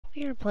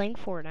We are playing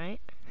Fortnite.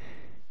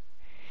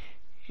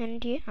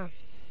 And yeah.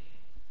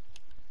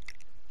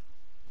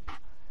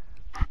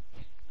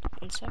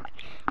 One sec.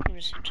 I'm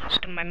just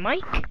adjusting my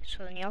mic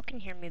so then y'all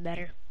can hear me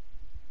better.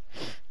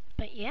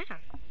 But yeah.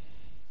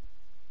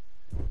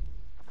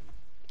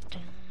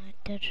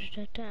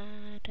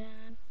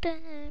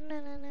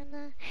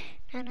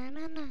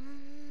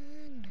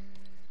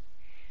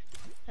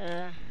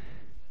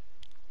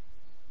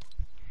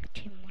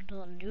 Team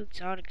Wendell and new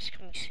exotics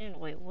coming soon.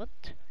 Wait,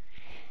 what?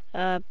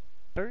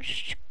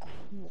 Burst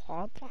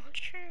quad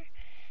launcher?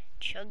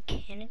 Chug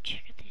cannon,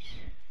 check these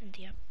in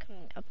the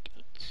upcoming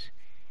updates.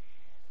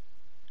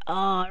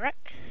 Alright.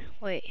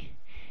 Wait.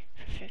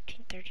 For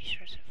 15:30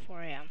 starts at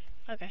 4 a.m.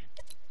 Okay.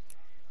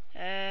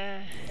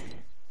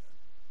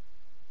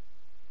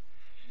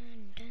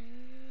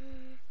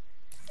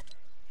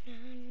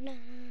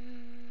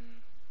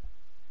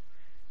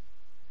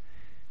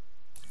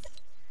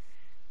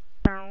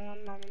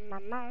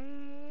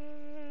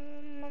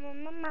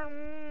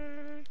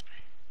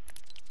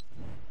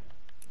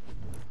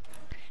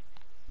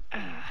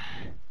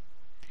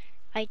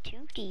 I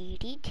do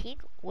DDT.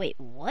 Wait,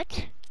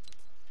 what?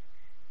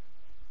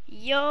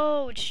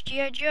 Yo, it's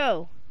G.I.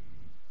 Joe.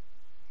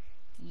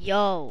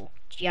 Yo,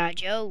 G.I.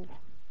 Joe.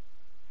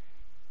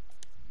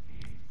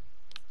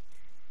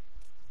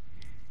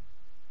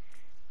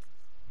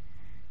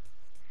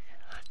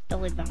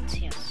 Belly bounce,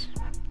 yes.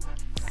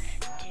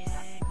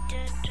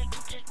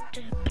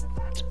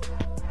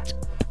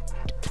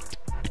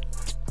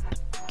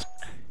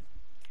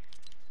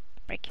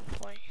 Breaking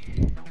point.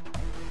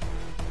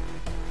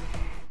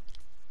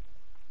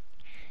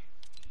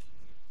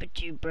 But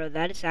dude, bro,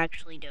 that is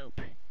actually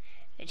dope.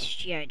 It's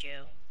G.I.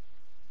 Joe.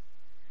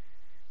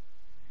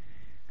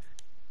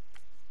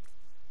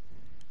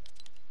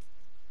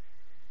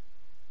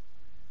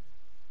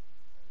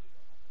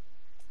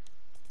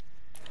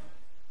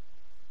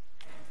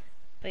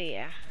 But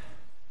yeah.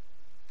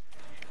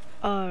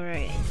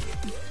 Alright.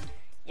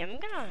 Yeah, I'm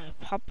gonna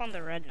pop on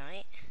the Red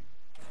Knight.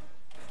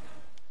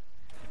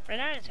 Red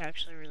Knight is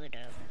actually really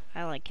dope.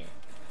 I like it.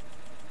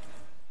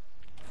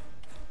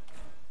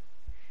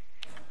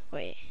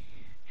 Wait.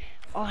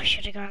 Oh, I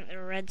should have gotten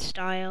the red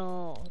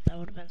style. That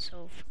would have been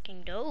so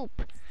freaking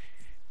dope.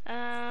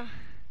 What's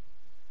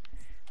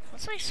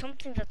like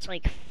something that's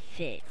like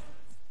fit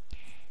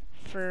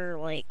for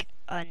like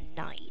a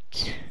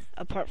knight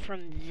apart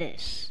from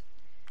this?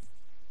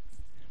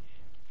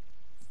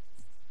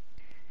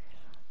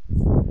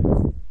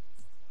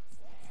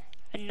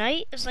 A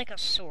knight is like a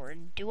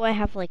sword. Do I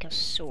have like a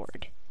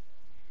sword?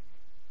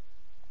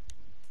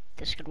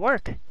 This could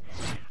work.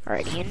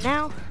 Alrighty, and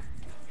now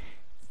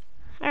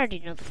I already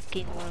know the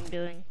fucking what I'm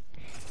doing.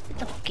 Get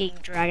the fucking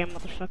dragon,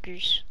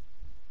 motherfuckers.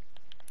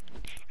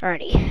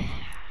 Alrighty.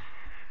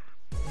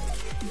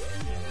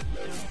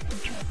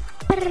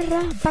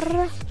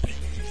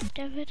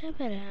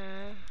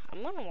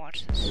 I'm gonna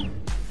watch this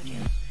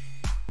video.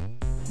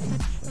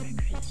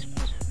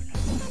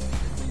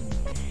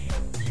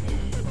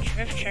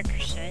 Drift checker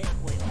set.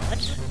 Wait,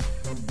 what?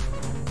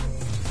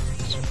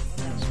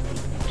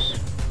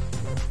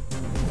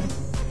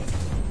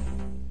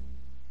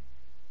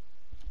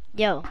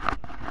 Yo.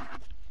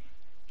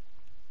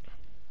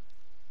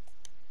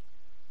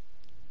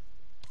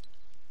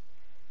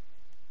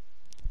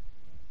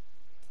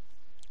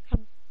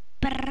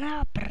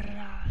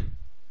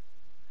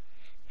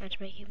 Let's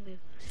make you move.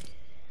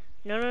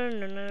 No.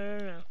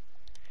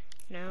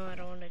 No, I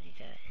don't want to do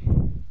that.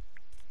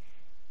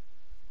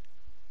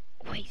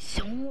 Wait,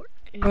 so?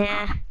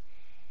 Nah.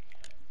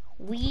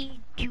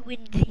 We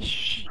doing this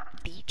shit,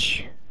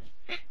 bitch.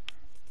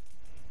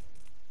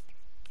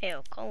 Hey,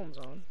 Colin's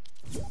on.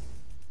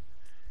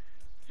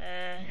 Who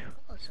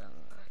else on?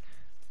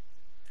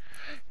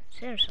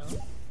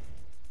 Samson.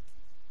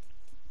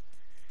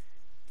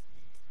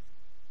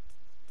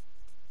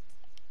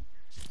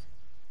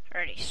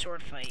 Alrighty,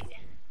 sword fight.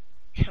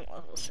 I'm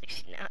level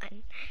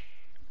 69.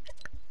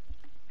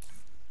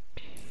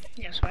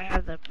 Yeah, so I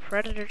have the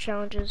predator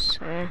challenges.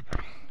 I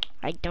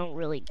don't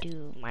really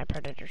do my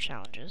predator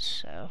challenges,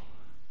 so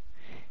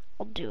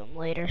I'll do them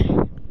later.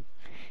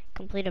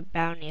 Complete a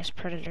bounty as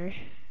predator.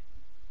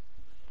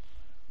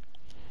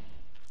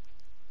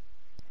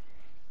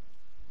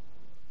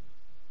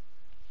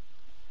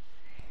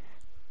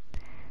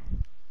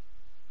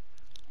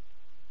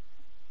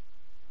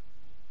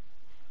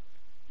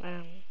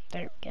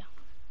 There we go.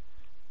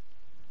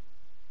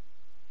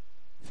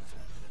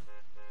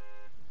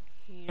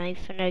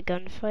 Knife in a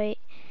gunfight.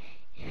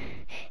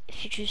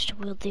 If you choose to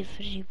wield the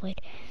Infinity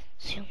Blade,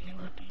 it's the only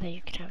weapon that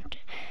you can have.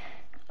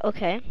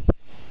 Okay.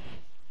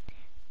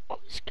 All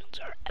these guns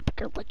are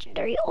epic or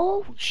legendary.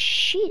 Oh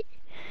shit!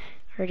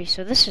 Alrighty,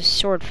 so this is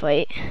sword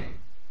fight.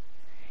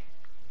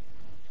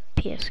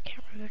 PS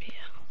camera video.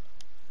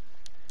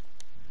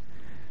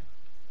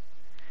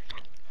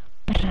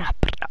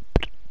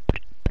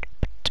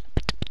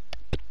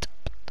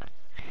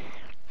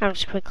 I'm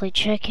just quickly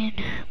checking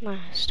my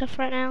stuff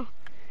right now.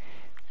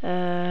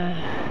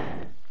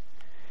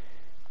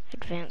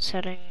 Advanced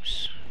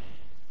settings.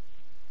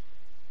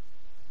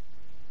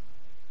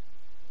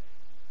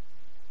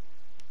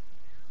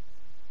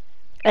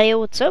 Hey,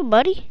 what's up,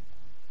 buddy?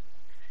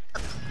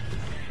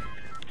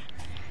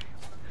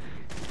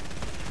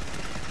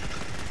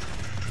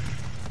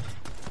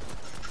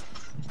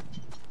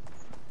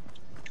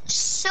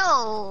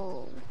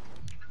 So,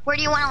 where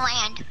do you want to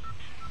land?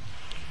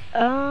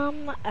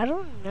 I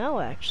don't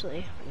know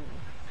actually.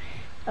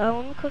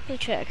 Let me quickly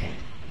check.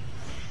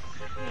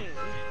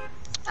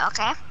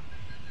 Okay.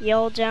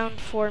 Y'all down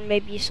for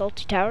maybe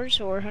Salty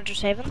Towers or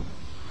Hunter's Haven?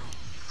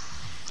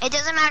 It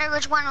doesn't matter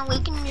which one,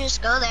 we can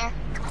just go there.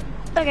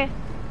 Okay.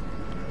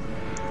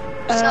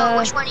 So,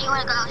 which one do you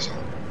want to go to?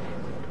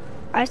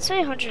 I'd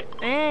say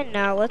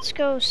no, let's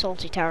go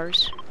Salty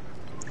Towers.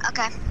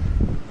 Okay.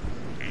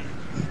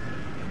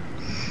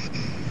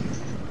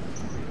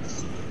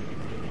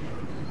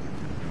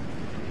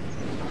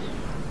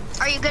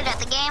 Are you good at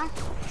the game?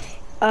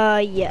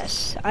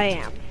 Yes, I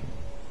am.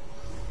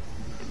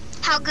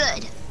 How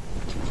good?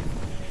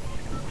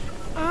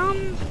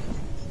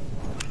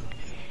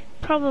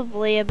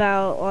 Probably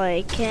about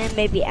like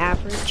maybe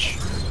average.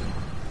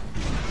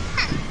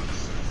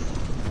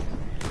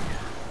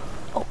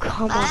 Oh,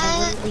 come on,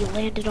 I literally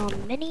landed on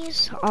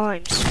minis. Oh,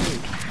 I'm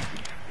screwed.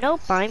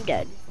 Nope, I'm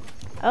dead.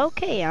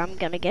 Okay, I'm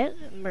gonna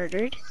get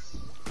murdered.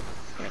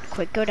 Alright,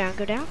 quick, go down,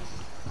 go down.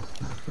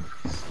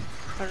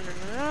 Run,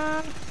 run,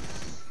 run.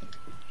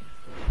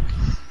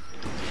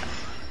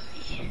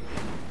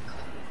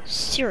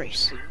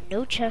 Seriously,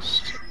 no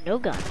chest, no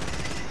gun.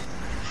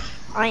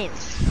 I am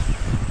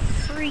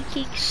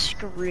freaking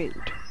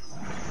screwed.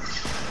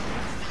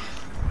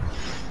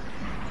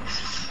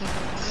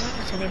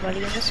 Is anybody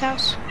in this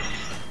house?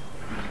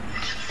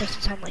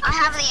 Doesn't sound like I it.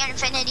 have the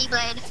infinity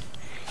blade.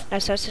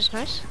 Nice, nice, nice,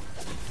 nice.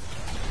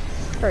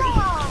 Birdie,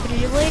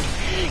 infinity blade.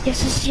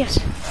 Yes, yes, yes.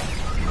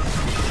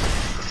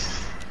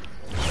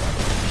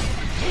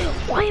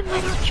 Why am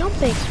I not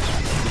jumping?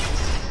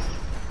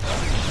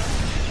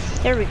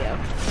 There we go.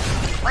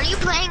 What are you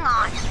playing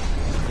on?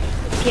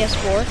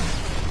 PS4.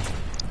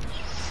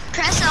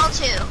 Press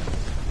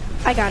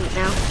L2. I got it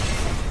now.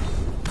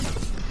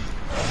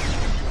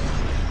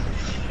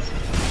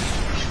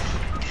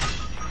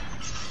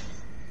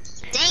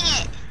 Dang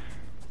it.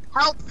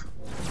 Help.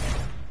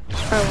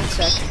 Alright, 1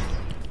 sec.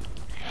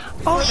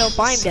 Oh no,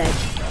 I'm dead.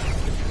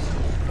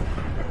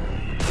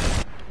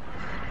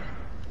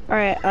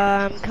 Alright,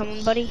 come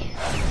on, buddy.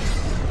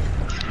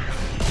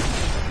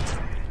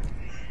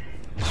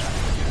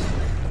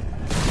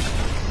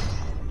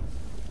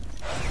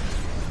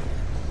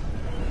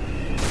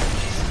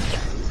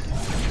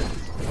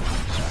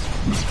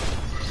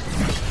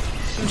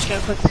 I'm just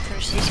gonna quickly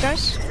finish these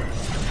guys.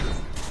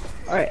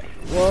 Alright,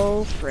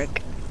 whoa,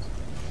 frick.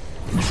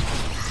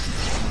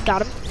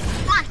 Got him.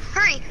 Come on,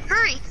 hurry,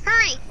 hurry,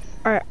 hurry.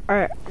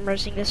 Alright, I'm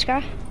roasting this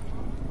guy.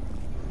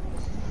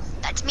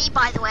 That's me,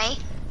 by the way.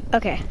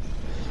 Okay.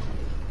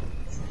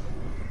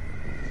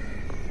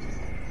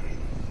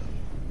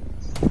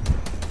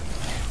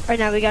 Alright,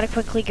 now we gotta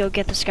quickly go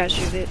get this guy's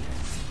reboot.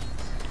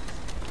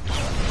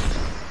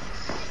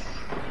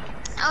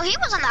 Oh, he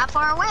wasn't that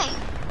far away.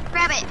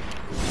 Grab it.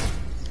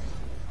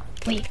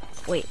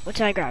 Wait, what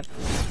did I grab?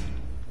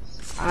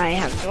 I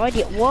have no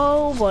idea.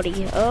 Whoa,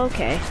 buddy.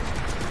 Okay.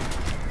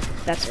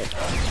 That's it.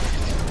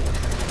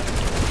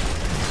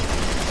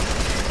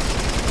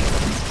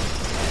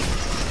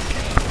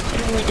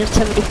 It only did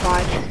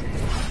 75.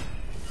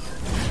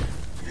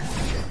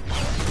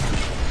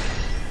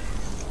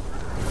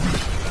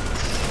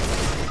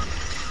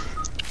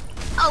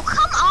 Oh,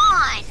 come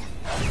on.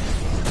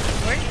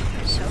 Where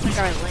did sounds like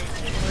I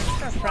landed?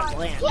 Where's our friend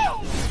land?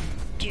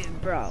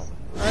 Dude, bro.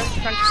 Our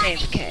friend is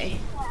AFK.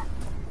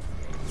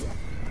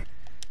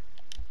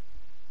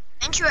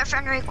 Enter a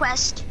friend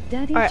request.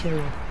 Daddy Alright.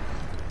 too.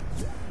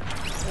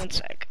 1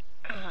 sec.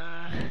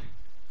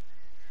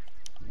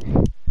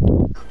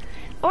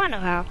 Oh, I know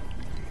how.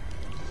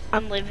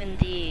 I'm leaving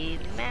the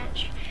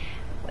match.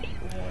 Wait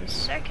 1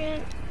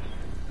 second.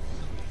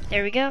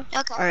 There we go.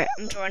 Okay. Alright,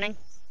 I'm joining.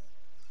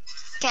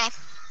 Okay.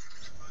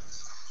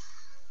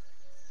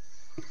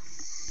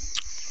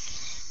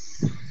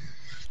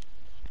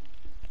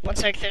 One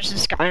sec, there's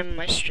this guy on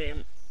my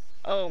stream.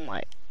 Oh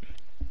my.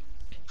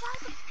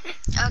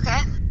 Okay.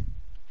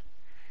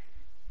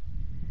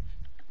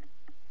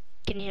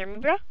 Can you hear me,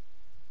 bro?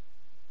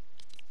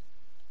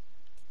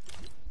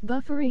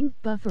 Buffering,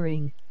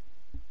 buffering.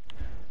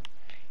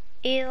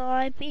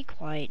 Eli, be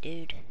quiet,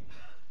 dude.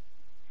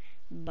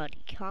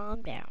 Buddy,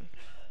 calm down.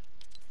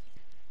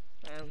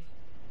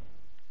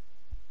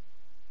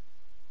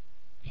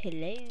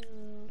 Hello.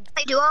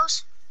 Play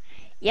duos?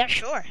 Yeah,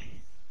 sure.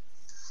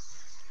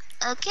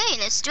 Okay,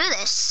 let's do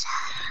this.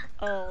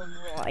 Oh,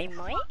 I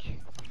might.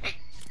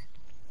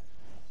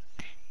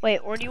 Wait,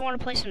 or do you want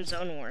to play some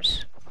Zone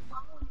Wars?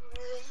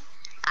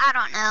 I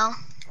don't know.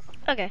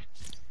 Okay.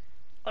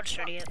 I'll just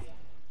ready it.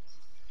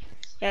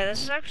 Yeah,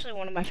 this is actually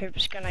one of my favorite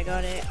skins. I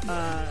got it,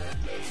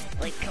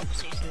 like a couple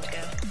seasons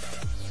ago.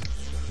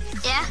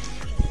 Yeah?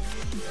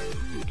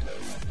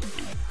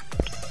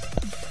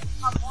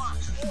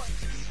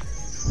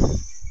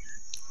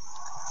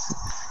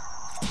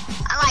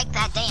 I like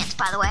that dance,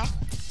 by the way.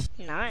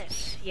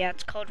 Nice. Yeah,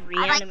 it's called I like.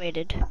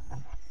 reanimated.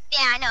 Yeah,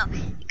 I know.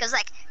 It goes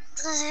like.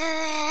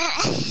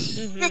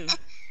 Mhm.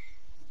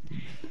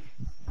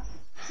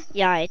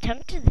 Yeah, I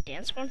attempted the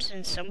dance once,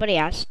 and somebody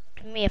asked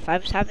me if I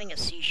was having a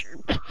seizure.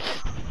 I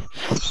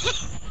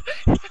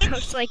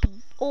was like,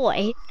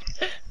 boy.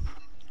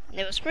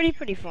 It was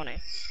pretty funny.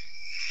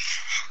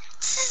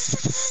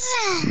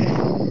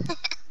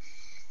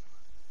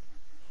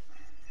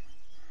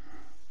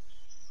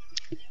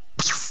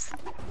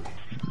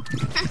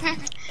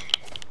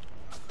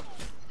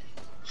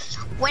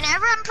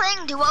 Whenever I'm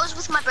playing duos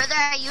with my brother,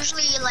 I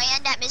usually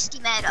land at Misty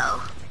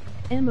Meadow.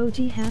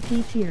 Emoji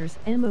happy tears.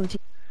 Emoji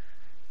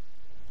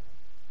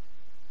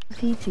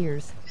happy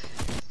tears.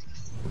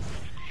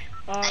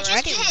 I just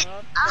Alrighty, hit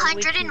well, then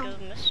we 100 can and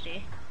go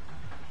Misty.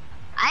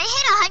 I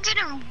hit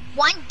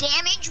 101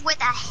 damage with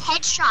a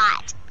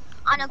headshot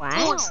on a Wow.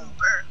 gold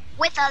trooper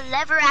with a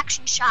lever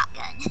action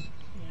shotgun.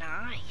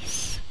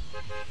 Nice.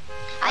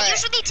 I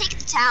usually take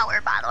the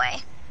tower, by the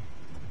way.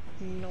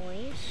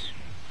 Noise.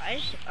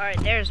 Alright,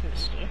 there's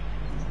Misty.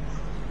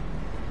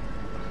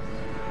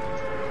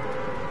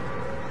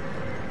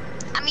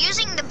 I'm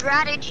using the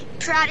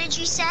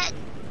Prodigy set,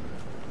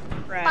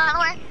 Right. by the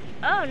way.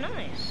 Oh,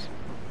 nice.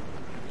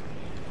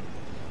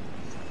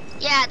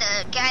 Yeah,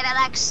 the guy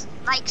that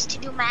likes to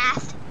do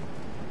math.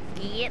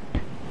 Yep.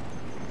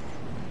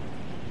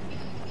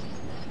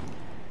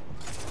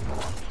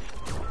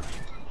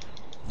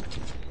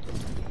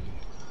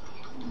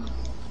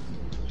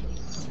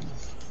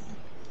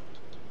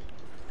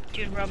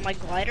 Dude, bro, my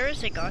glider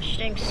is a gosh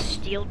dang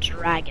steel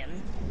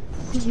dragon.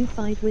 You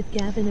fight with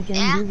Gavin again.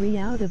 Yeah. You re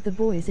out of the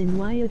boys in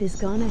Wyatt is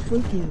gonna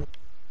whoop you.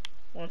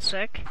 One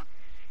sec.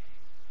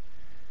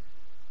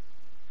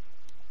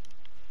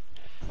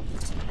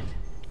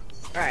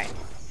 Alright.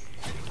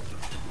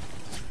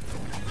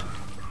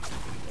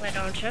 Land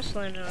on chest,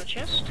 land on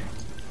chest.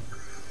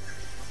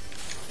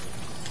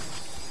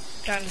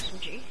 Got an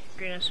SMG,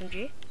 green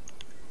SMG.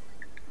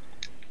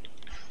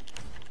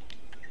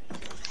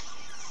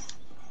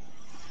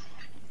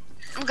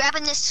 I'm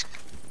grabbing this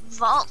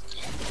vault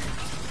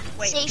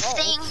Wait, safe vault?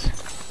 thing.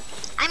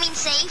 I mean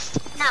safe,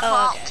 not Oh,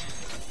 vault. okay.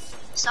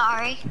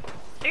 Sorry.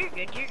 You're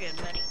good,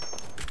 buddy.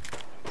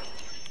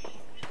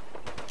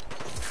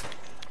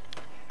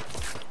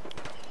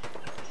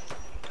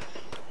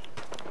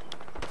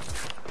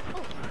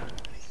 Oh.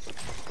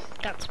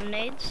 Got some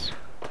nades.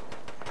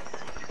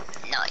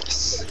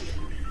 Nice.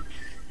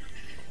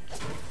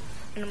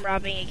 And I'm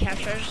robbing a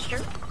cash register.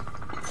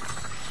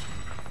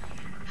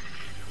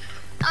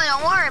 Oh,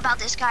 don't worry about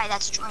this guy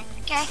that's joining,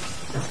 okay?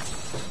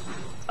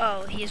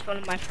 Oh, he's one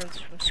of my friends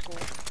from school.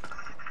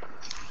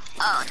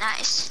 Oh,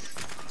 nice.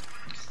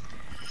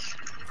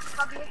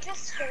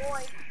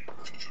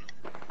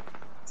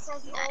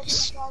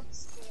 Nice.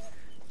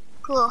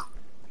 Cool.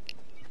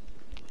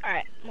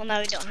 Alright, well now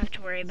we don't have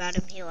to worry about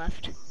him, he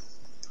left.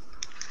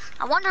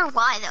 I wonder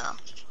why, though.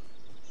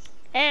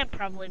 And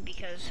probably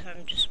because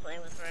I'm just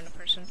playing with a random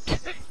person.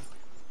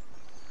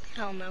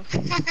 Hell no.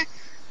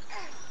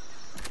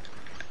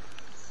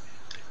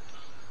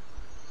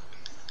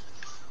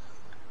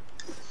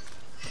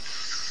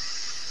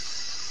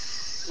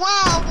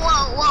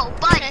 Whoa,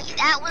 buddy,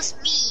 that was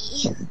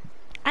me.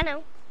 I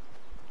know.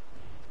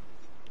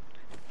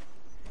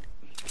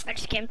 I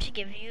just came to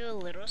give you a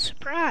little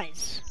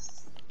surprise.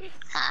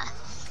 Huh.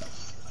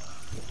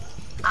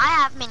 I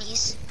have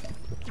minis.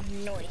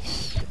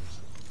 Nice.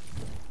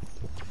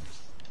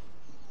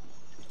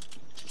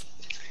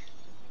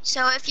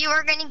 So if you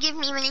are gonna give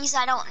me minis,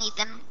 I don't need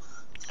them.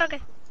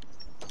 Okay.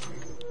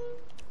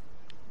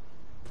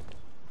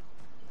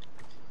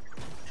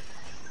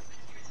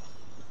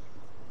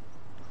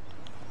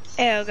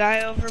 Hey,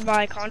 guy over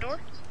by Condor.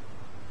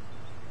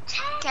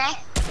 Okay.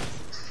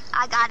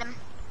 I got him.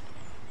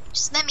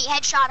 Just let me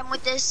headshot him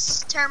with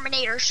this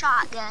Terminator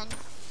shotgun.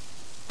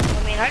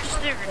 I mean, I just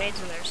threw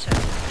grenades in there, so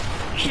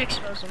you should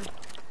expose them.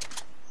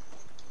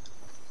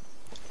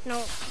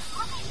 No.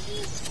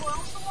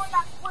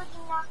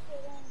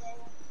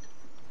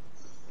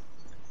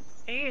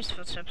 I hear his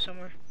footsteps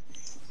somewhere.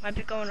 Might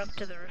be going up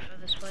to the roof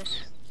of this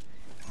place.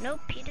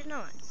 Nope, he did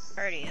not.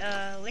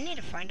 Alrighty, we need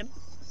to find him.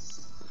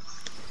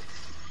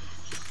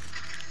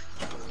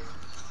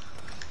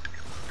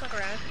 Look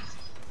around.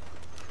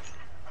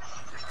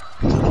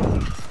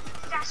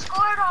 Got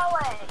scored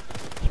already.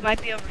 He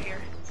might be over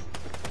here.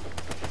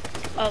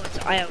 Oh, it's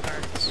IO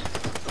guards.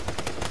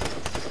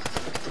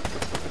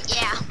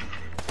 Yeah.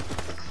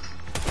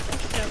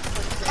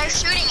 They're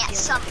shooting at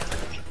something.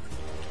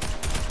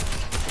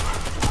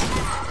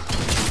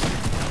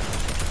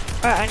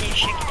 Alright, I need to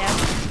shake it down.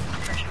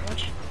 Fresh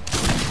challenge.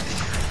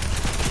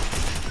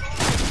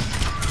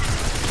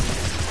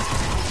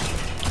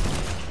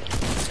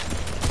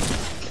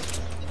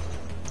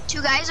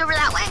 Two guys over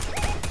that way.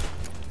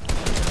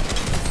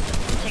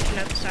 Taking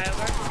out the IO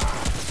guard.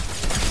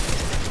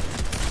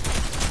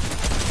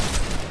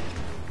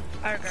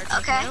 IO guard taken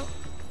Okay. out.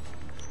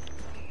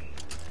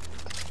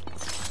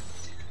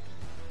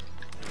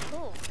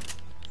 Cool.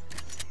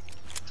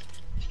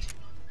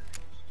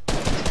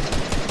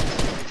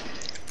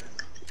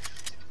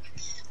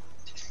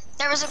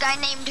 was a guy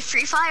named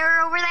Free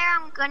Fire over there.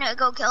 I'm gonna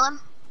go kill him.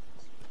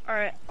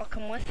 Alright, I'll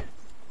come with.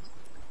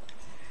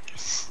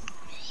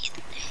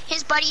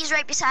 His buddy's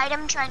right beside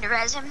him, trying to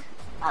res him,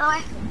 by the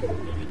way.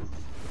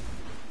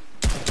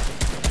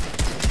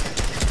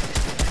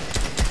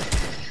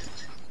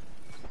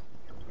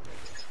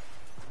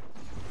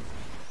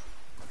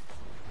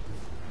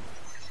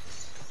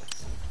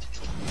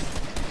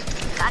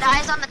 Got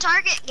eyes on the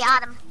target,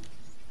 got him.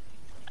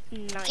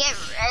 Nice. Get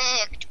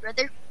wrecked,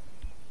 brother.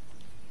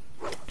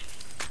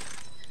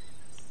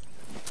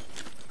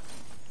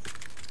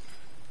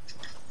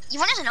 You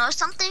want to know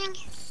something?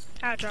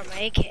 I'll drop my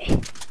AK.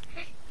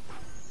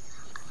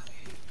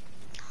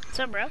 What's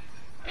up, bro?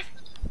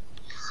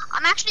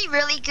 I'm actually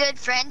really good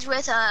friends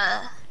with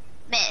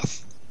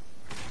Myth.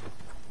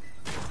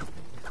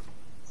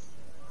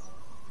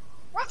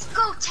 Let's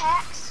go,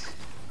 Tex.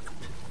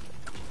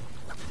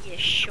 You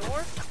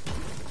sure?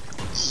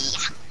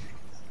 Yeah.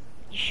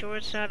 You sure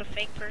it's not a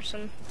fake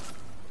person?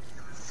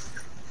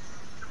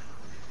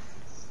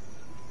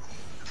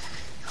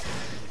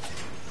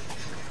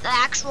 The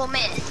actual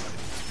Myth.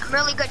 I'm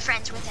really good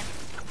friends with him.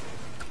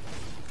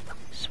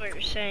 So what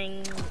you're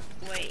saying,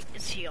 wait,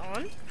 is he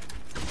on?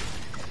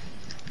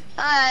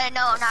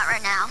 No, not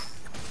right now.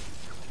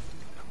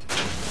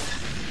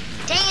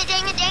 Dang it,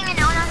 dang it, dang it,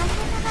 no, no, no, no,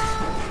 no, no.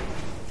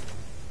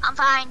 I'm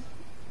fine.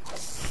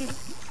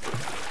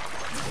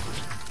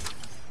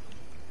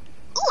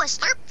 Ooh, a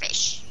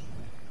slurpfish.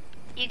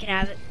 You can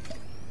have it.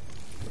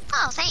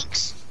 Oh,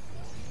 thanks.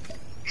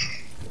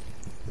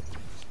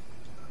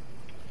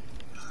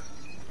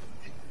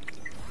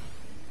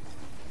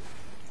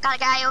 Got a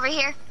guy over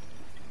here.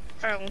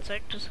 Alright, one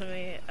sec, just let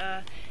me,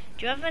 do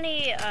you have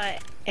any,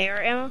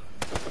 air ammo?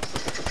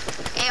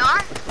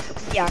 AR?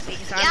 Yeah,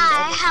 because I'm Yeah,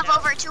 I almost have out.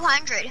 over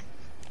 200.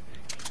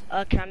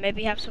 Can I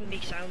maybe have some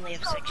because I only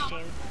have 16.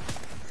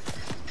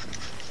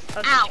 Oh,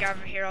 Ow. this guy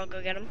over here, I'll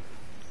go get him.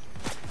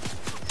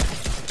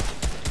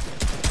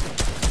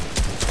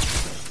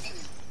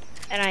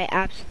 And I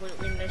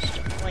absolutely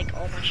missed, like,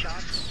 all my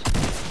shots.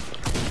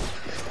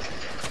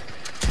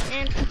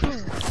 And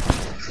kaboom.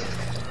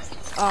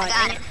 Oh, Got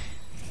dang it. him.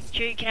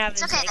 Sure, you can have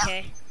It's his okay,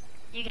 AK.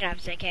 You can have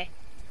his AK.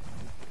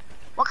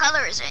 What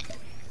color is it?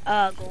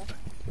 Gold.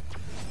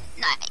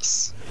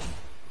 Nice.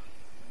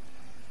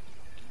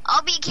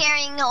 I'll be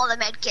carrying all the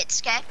med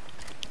kits, okay?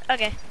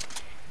 Okay.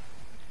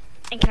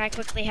 And can I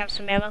quickly have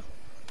some ammo?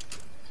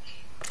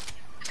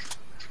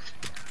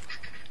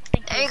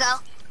 Thank There you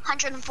go.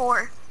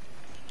 104.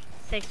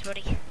 Thanks,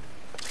 buddy.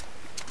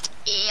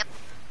 Yep.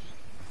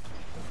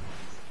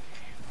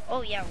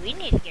 Oh yeah, we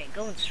need to get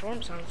going.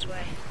 Storm's on its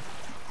way.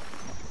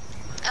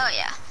 Oh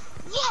yeah.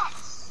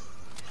 Yes.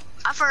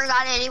 I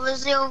forgot it. It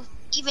was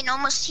even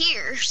almost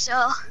here,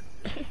 so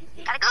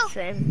gotta go.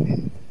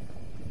 Same.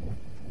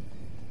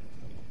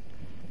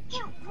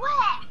 Get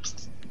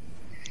wrecked.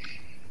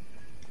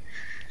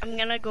 I'm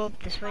gonna go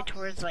up this way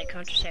towards like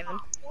Country 7.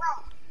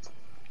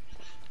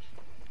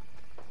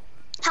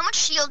 How much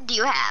shield do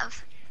you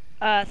have?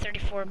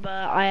 34, but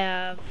I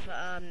have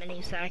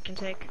minis that I can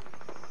take.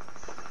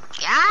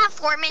 Yeah, I have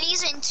 4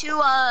 minis and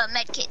 2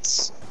 med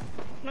kits.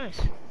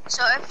 Nice.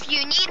 So if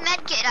you need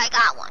med kit, I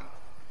got one.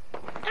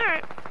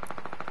 Alright.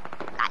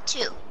 Got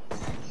 2.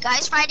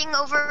 Guys fighting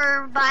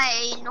over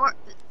by north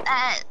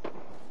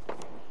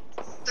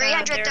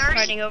 330. They're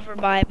fighting over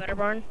by Better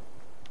Barn.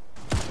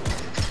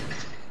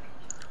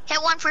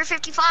 Hit one for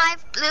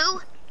 55.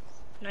 Blue.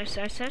 Nice,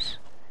 nice, nice.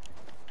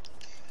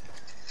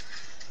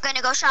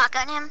 Gonna go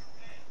shotgun him.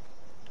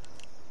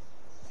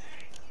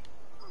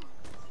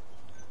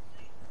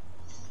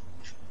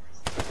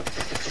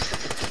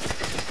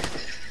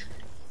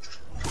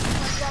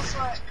 Guess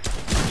what?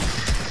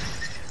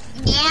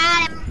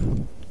 Got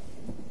him.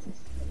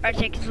 Alright,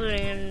 take his loot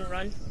and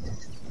run.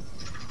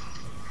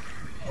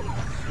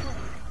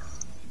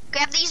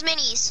 Grab these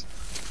minis.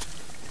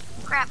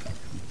 Crap.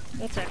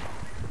 One sec.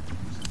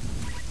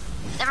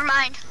 Never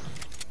mind.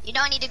 You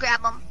don't need to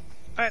grab them.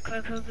 Alright,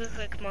 quick, quick, quick,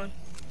 quick, come on.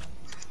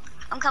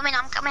 I'm coming,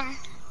 I'm coming.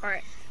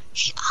 Alright.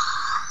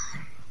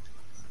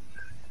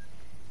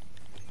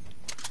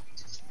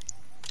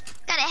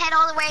 Gotta head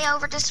all the way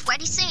over to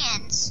Sweaty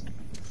Sands.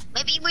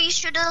 Maybe we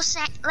should have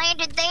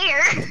landed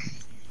there.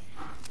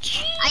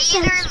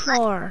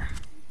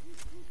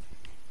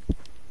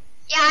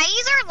 I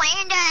either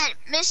land at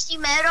Misty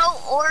Meadow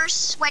or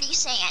Sweaty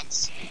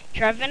Sands.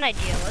 Here, I have an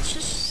idea. Let's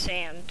just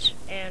sand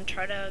and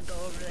try to go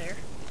over there.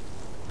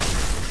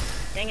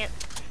 Dang it.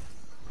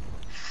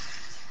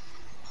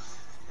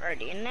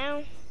 Already in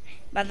now.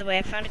 By the way,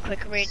 I found a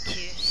quicker way to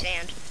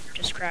sand.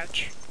 Just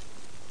crouch.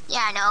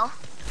 Yeah, I know.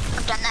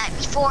 I've done that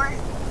before.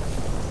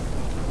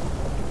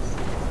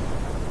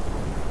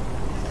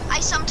 I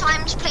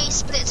sometimes play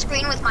split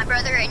screen with my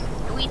brother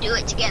and we do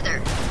it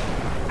together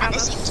at the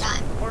same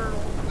time.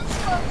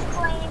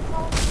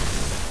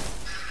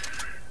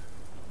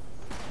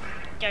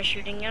 Guys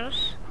shooting at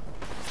us?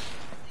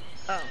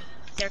 Oh,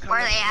 they're coming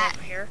Where are they from at?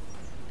 over here.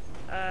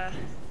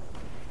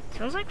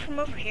 Sounds like from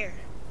over here.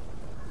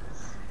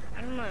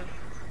 I don't know.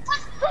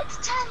 What's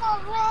time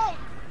already?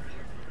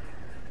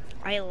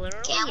 I I Okay, I'm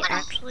literally gonna...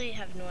 actually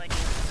have no idea.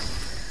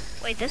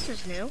 Wait, this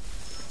is new.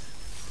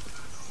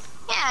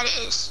 Yeah,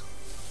 it is.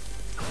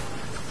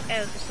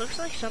 Oh, this looks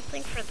like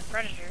something for the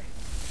Predator.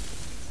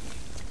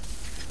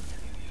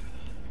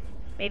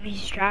 Maybe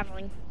he's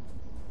traveling.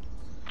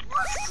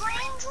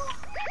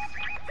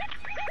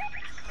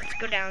 Let's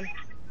go down.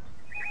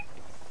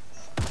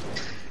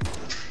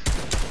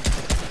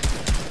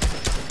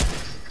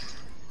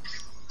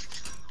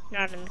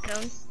 Not in the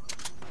cone.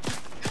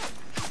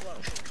 Whoa.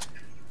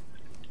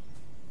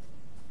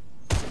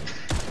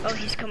 Oh,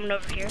 he's coming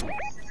over here.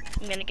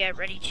 I'm gonna get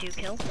ready to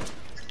kill.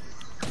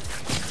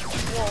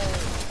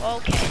 Whoa,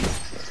 okay.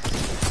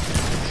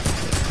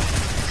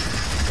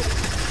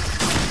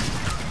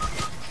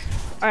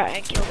 Alright,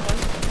 I killed one.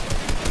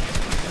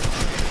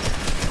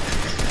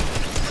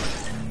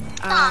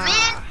 Aw,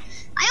 man.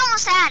 I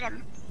almost had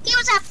him. He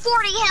was at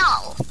 40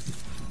 health.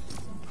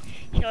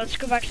 Here, let's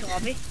go back to the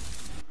lobby.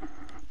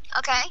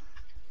 Okay.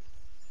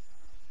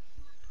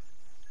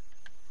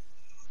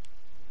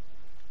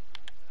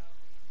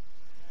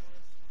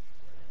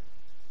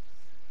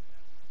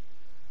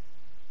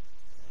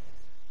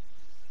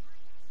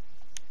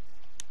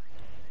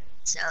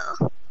 So,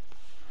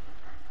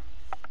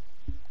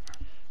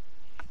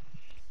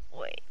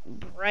 Wait,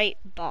 bright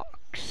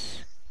box.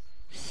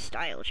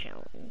 Style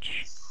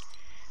challenge.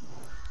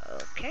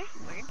 Okay,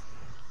 weird.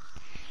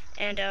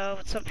 And,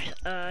 what's up,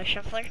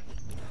 Shuffler?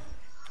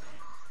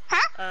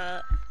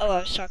 huh? Oh, I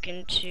was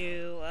talking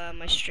to,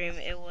 my stream.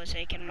 It was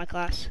a kid in my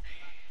class.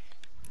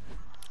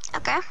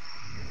 Okay.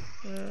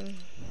 Trying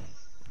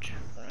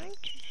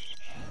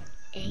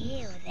to...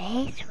 Ew,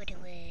 that's what it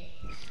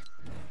was.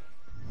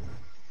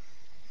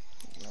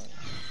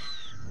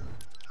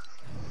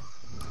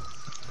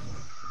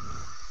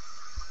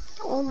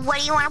 What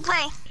do you want to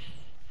play?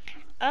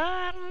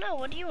 I don't know.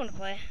 What do you want to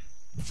play?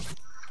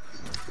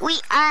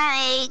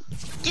 I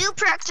do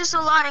practice a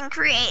lot in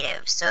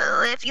creative,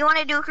 so if you want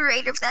to do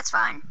creative, that's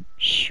fine.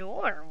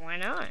 Sure, why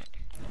not?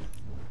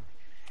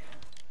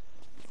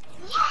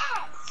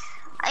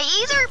 I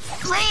either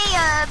play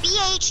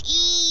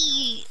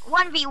BHE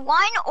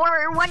 1v1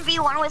 or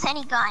 1v1 with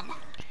any gun.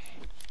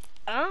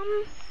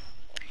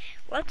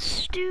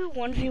 Let's do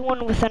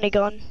 1v1 with any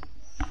gun.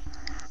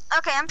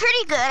 Okay, I'm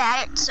pretty good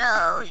at it,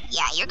 so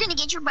yeah, you're gonna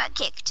get your butt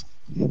kicked.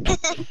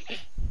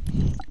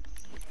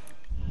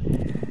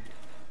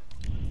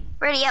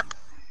 Ready up.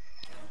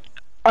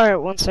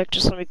 Alright, one sec,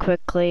 just let me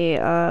quickly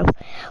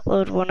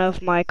load one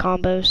of my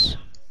combos.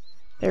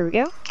 There we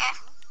go. Okay.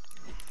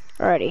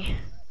 Alrighty.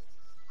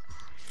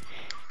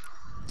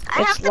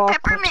 I It's have the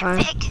lock peppermint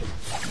time. pick.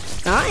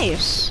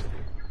 Nice.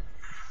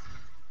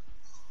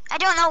 I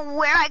don't know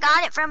where I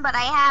got it from, but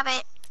I have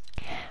it.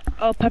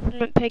 Oh,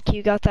 peppermint pick,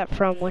 you got that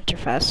from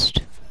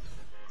Winterfest.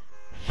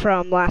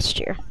 From last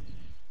year.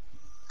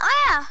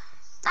 Oh yeah,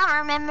 I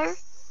remember.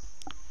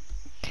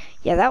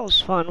 Yeah, that was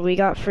fun. We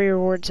got free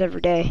rewards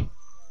every day.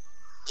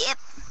 Yep.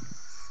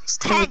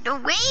 Just had to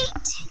wait,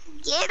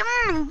 get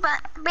them, and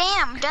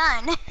bam,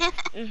 done.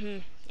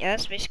 Yeah,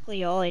 that's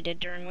basically all I did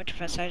during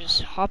Winterfest. I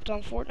just hopped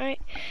on Fortnite,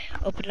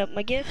 opened up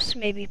my gifts,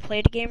 maybe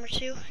played a game or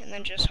two, and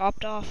then just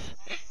hopped off.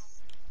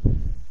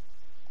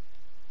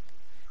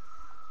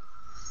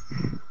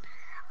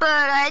 But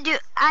I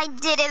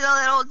did it a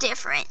little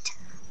different.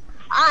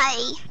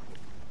 I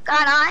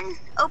got on,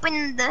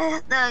 opened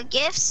the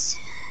gifts,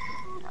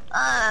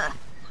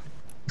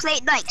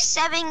 played like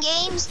 7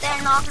 games,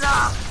 then logged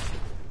off.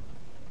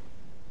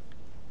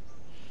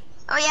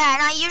 Oh yeah,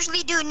 and I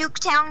usually do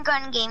Nuketown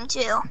gun game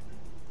too.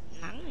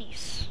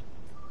 Nice.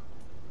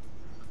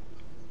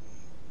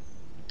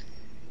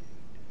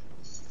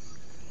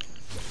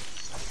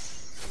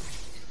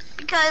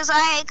 Because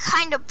I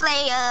kind of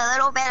play a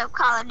little bit of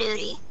Call of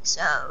Duty,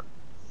 so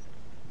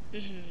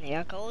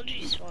Yeah, Call of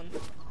Duty's fun.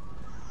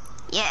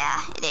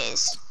 yeah, it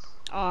is.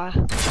 I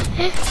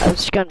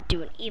was gonna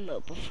do an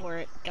emote before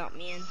it got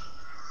me in.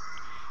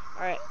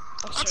 Alright,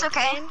 I'll start It's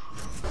okay. playing.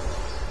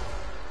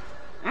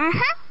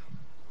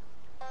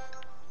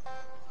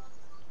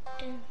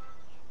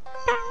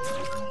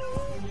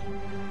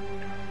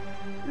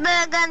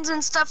 The guns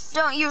and stuff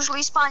don't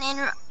usually spawn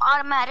in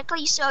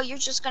automatically, so you're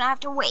just gonna have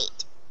to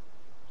wait.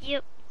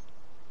 Yep.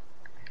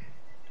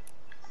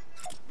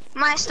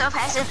 My stuff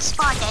hasn't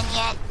spawned in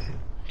yet.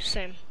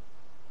 Same.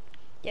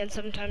 Yeah, and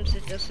sometimes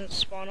it doesn't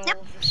spawn all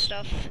Yep. of the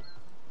stuff.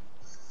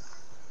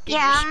 Did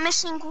Yeah, you I'm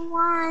missing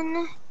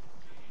 1,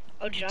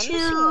 Oh, dude, I'm 2.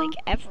 missing like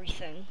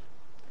everything.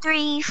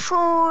 3,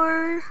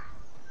 4.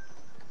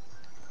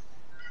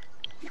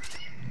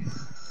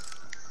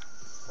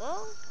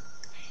 Well,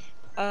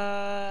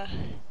 I'm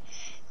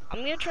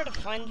gonna try to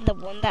find the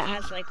one that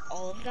has like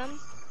all of them.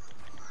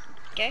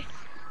 Okay?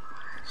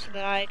 So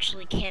that I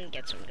actually can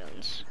get some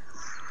guns.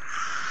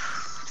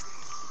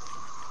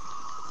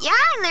 Yeah,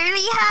 I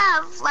literally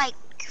have like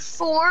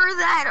 4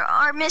 that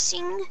are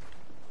missing.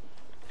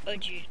 Oh,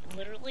 dude,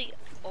 literally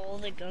all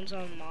the guns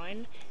on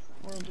mine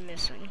were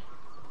missing.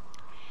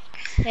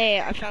 Hey,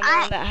 I found the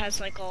one that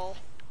has like all.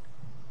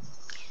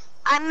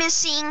 I'm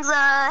missing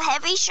the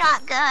heavy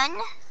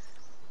shotgun.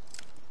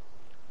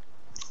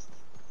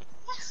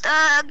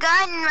 a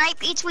gun right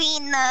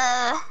between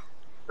the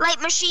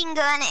light machine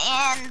gun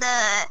and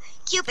the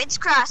Cupid's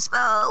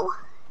crossbow.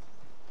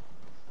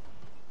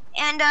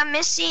 And I'm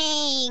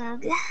missing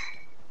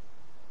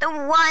the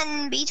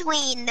one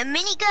between the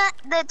minigun,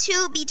 the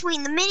two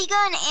between the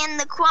minigun and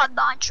the quad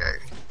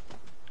launcher.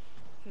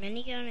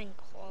 Minigun and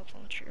quad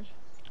launcher.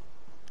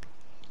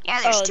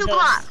 Yeah, there's two those,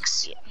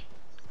 blocks.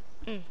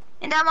 Yeah.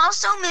 And I'm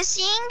also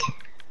missing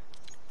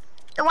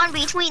the one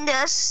between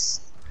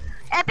this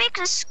epic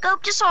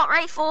scoped assault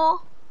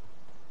rifle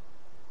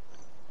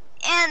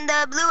and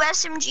the blue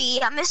SMG.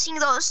 I'm missing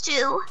those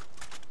two.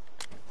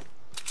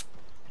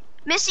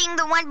 Missing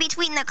the one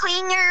between the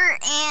Klinger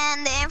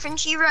and the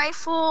infantry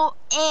rifle,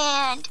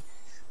 and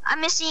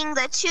I'm missing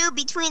the two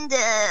between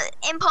the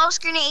impulse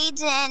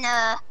grenades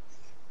and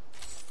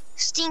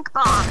stink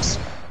bombs.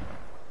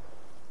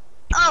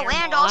 Oh,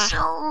 and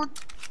also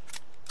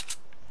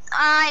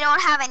I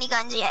don't have any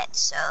guns yet,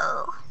 so.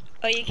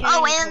 Oh, you can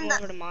come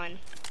over to mine.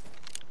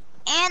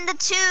 And the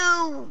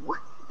two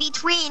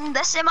between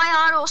the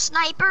semi-auto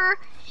sniper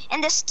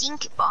and the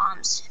stink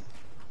bombs.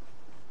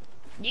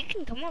 You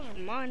can come over to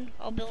mine.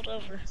 I'll build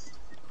over.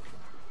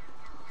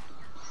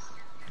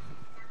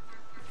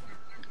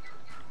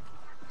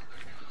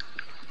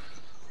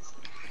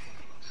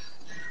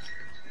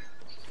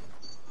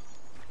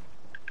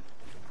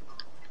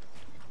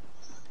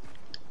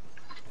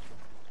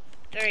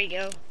 There you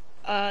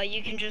go.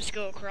 You can just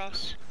go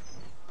across.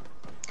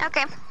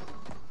 Okay.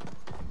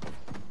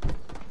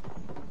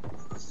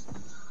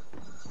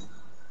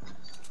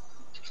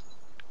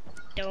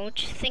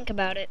 Don't you think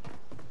about it.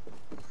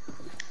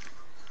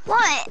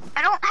 What?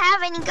 I don't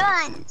have any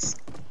guns.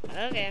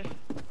 Okay.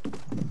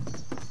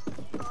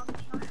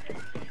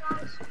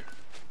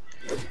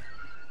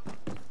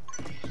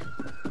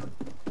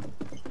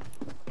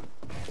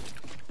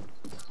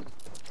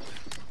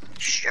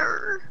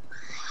 Sure.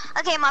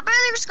 Okay, my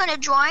brother's gonna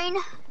join.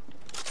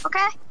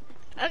 Okay?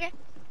 Okay.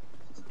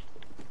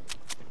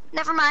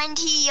 Never mind,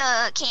 he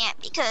can't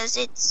because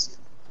it's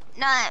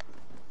not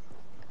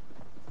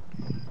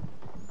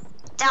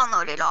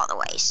downloaded all the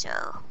way, so.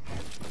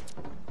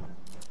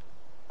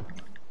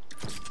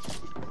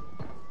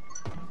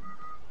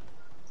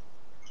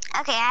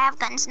 Okay, I have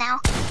guns now.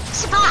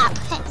 Stop!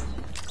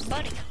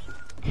 Buddy.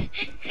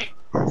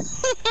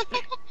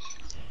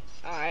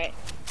 Alright.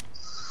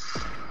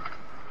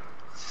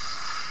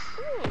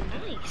 Ooh,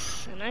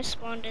 nice. And I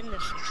spawned in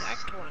this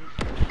exact one.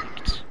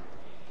 Perfect.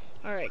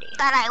 Alrighty.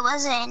 That I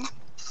was in.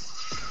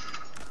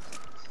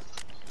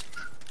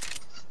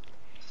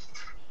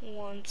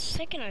 1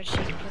 second, I just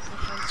need to put the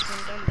fence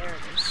one down. There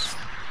it is.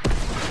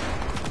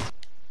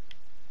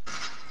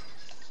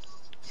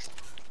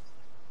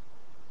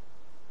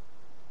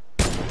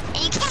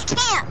 And you can't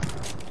camp!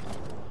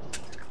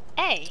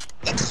 Hey!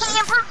 The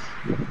camper!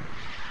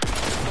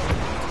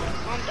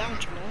 Calm down,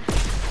 Jamal.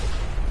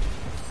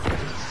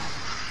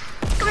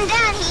 Come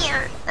down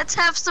here! Let's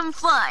have some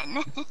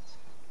fun!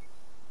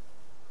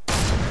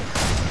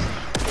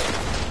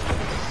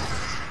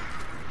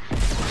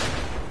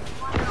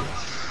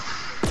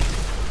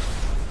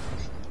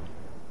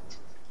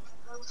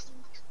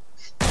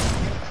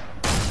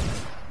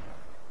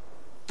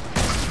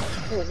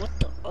 Oh, what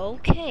the?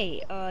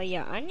 Okay,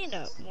 yeah, I need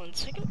a 1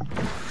 second.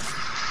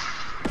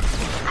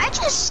 I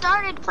just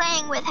started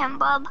playing with him,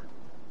 bub.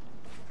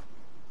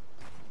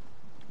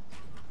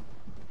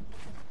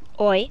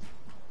 Oi.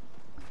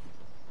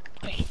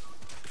 Oi.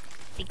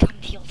 Become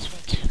the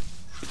ultimate.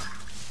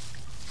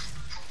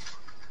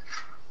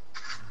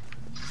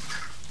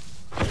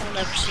 You'll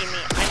never see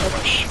me. I'm a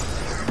bush.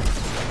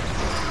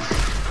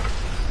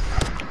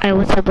 I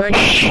was a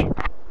bush.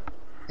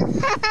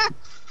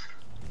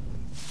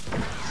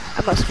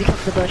 I must become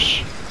the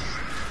bush.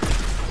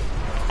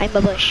 I'm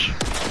a bush.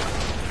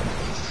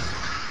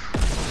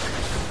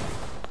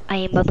 I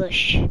am a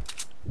bush.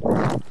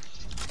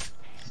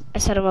 I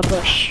said I'm a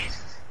bush.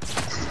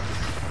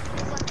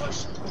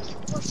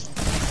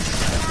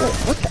 Oh,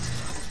 what the?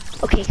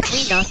 Okay, can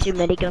we not do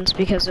miniguns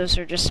because those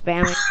are just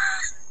spamming?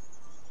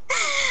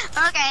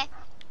 Okay.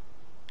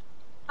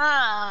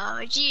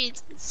 Oh,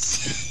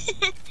 Jesus.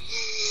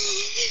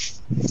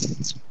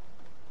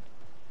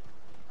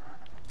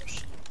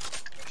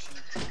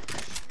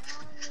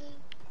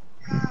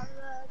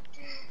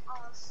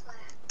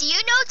 Do you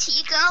know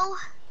Tico?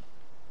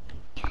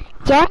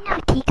 Yeah, no,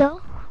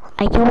 Tico.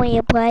 I don't want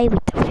to play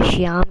with the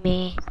fishy on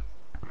me.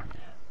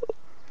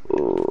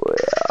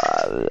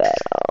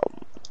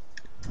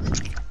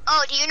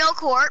 Oh, do you know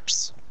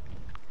Corpse?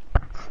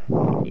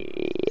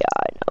 Yeah,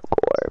 I know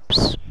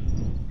Corpse.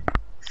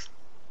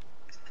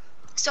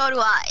 So do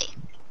I.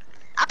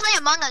 I play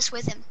Among Us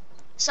with him.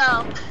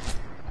 So.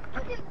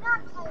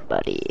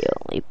 But he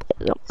only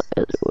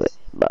plays with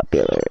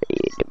popular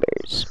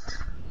YouTubers.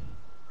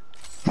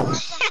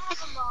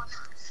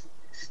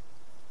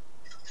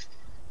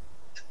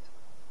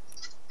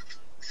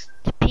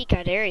 To peek,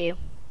 I dare you.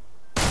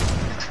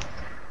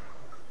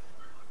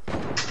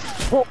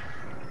 Oh,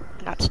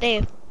 not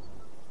today.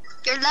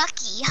 You're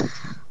lucky.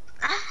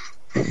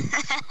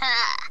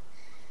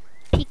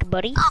 Peek,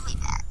 buddy. I'll be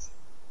back.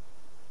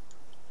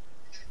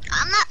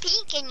 I'm not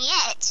peeking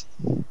yet.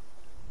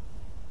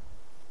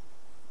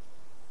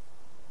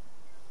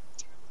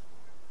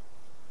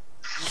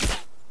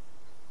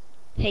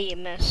 Hey, you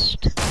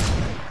missed.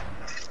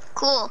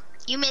 Cool.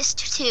 You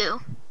missed too.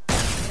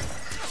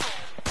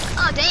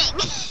 Oh, dang.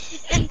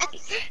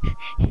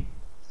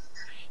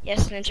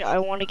 Yes, Ninja, I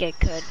want to get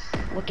good.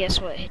 Well,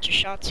 guess what? Hit your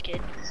shots, kid.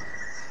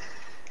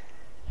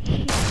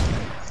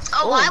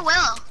 Oh, I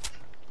will.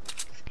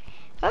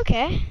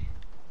 Okay.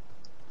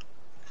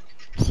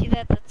 See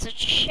that's a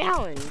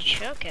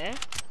challenge. Okay.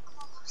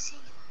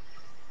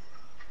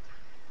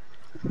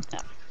 Oh.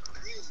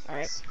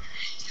 Alright.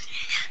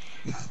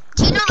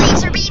 Do you know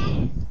laser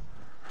beam?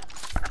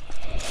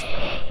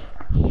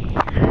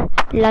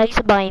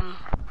 Laser beam.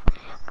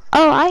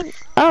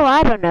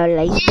 I don't know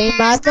laser beam. Yes,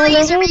 I've the never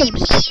laser heard beam.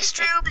 of He's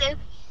true blue.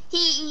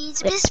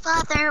 He's his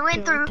father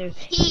went through.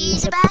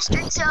 He's a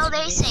bastard, so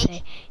they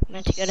say.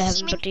 Meant to go to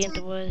heaven, He but he meant went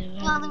the way. He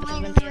All the went way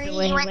the to other the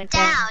way. he He went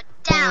down,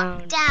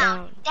 down,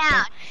 down,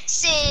 down.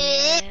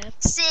 Sip,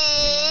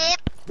 sip.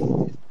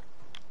 You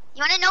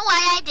wanna know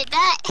why I did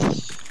that?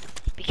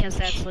 Because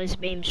that's laser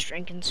beam's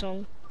drinking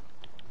song.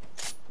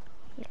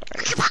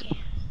 Alrighty.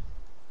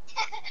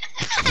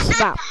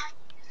 Stop.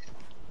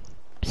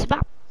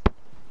 Stop.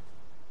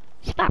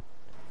 Stop.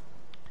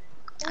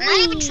 I'm not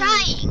even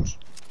trying.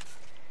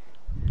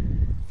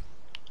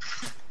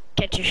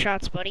 Get your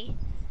shots, buddy.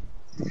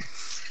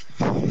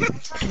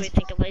 What do we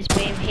think of laser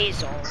beam?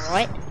 He's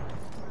alright.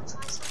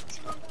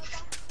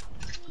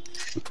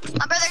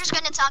 My brother's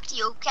gonna talk to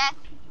you, okay?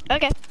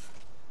 Okay.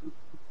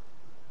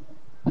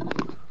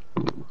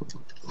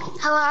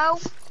 Hello?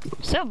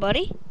 So,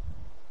 buddy.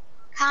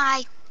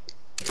 Hi.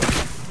 The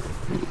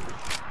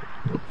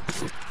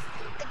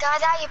guy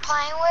that you're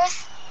playing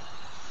with?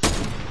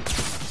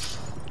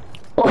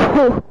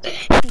 Oh,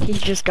 he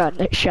just got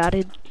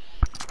shotted.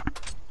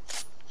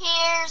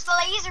 Here's the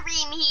laser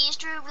beam, he's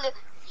true blue.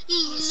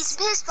 He's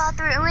pissed all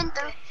through and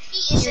through.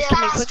 He's Here,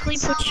 can you quickly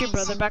put your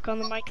brother back on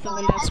the mic? The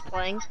one that's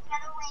playing.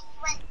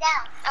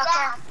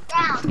 Okay.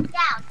 Down,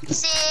 down.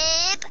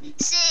 Sip,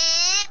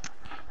 sip.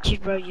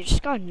 Dude, bro, you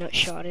just got nut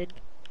shotted.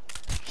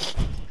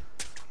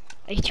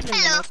 I hit you in the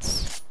Hello.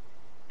 nuts.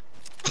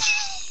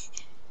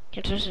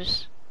 Can't touch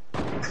this.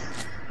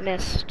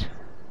 Missed.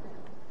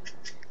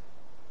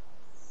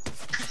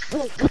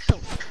 Oh, what the?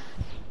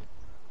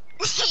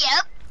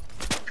 Yep.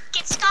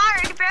 Get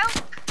scarred, bro.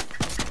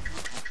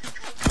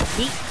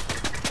 Yeet.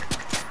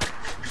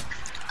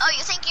 Oh,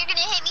 you think you're gonna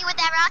hit me with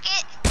that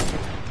rocket?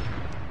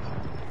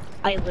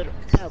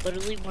 That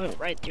literally went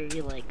right through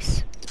your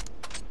legs.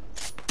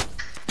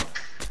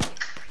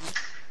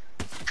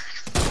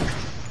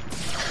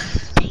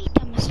 Dang,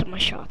 I messed up my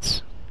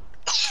shots.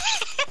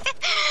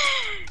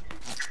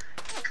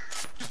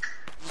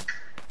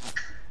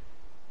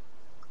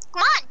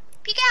 Come on,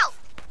 peek out.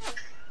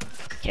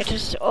 Yeah,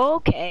 just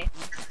okay.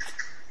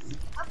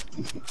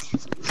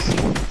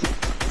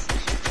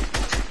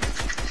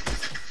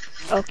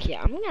 Okay,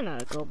 I'm gonna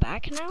go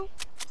back now.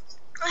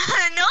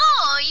 No,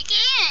 you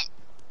can't.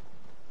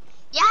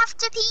 You have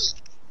to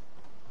peek.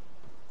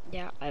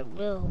 Yeah, I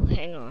will.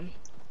 Hang on.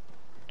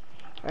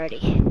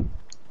 Alrighty.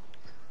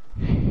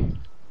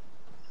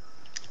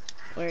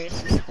 Where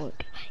is this one?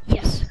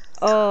 Yes.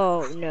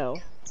 Oh,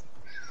 no.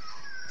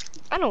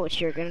 I know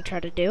what you're gonna try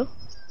to do.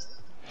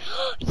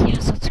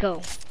 Yes, let's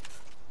go.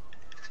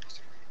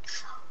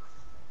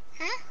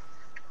 Hmm?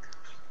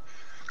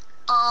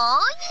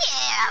 Oh,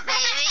 yeah,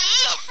 baby.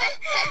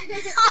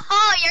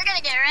 Oh, you're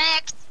gonna get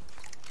wrecked.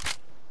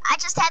 I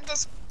just had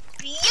this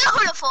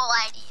beautiful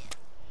idea.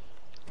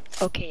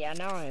 Okay, yeah,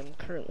 now I'm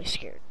currently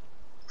scared.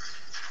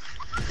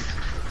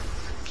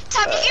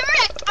 Time to get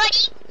wrecked,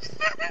 buddy.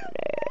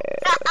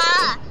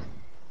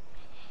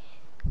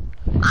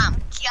 I'm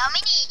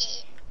coming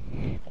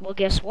in. Well,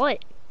 guess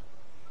what?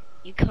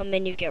 You come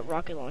in, you get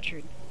rocket launched.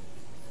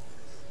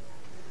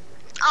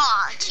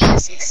 Oh,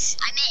 Jesus.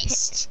 I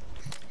missed.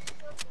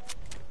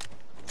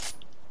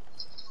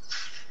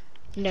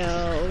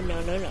 No.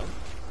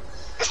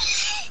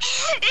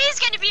 It's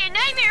gonna be a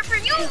nightmare for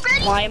you,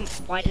 buddy.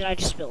 Why did I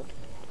just build?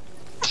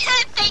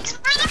 Thanks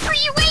for the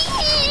free way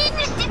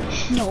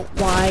in. No,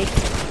 why?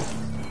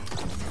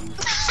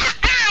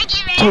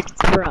 Give it.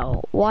 Dude,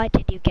 bro, why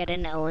did you get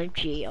an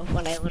LMG of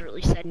when I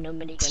literally said no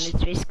minigun?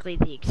 It's basically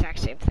the exact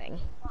same thing.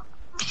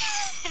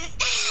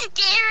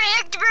 Get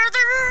wrecked,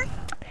 brother.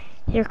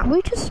 Here, can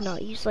we just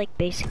not use, like,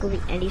 basically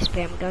any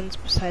spam guns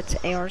besides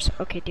ARs?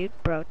 Okay, dude,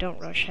 bro, don't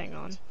rush, hang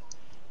on.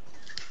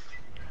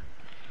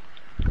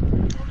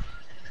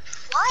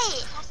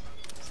 What?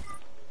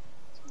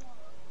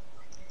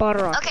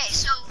 Bottle rocket. Okay,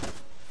 so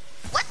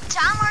what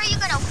time are you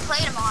gonna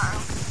play tomorrow?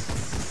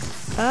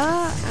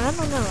 I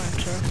don't know,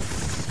 actually.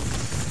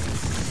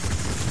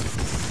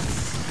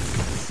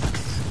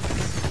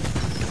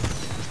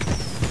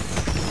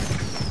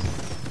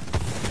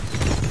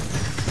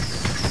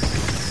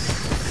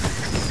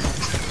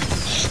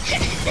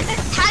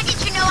 How did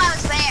you know I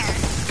was there?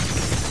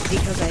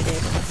 Because I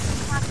did.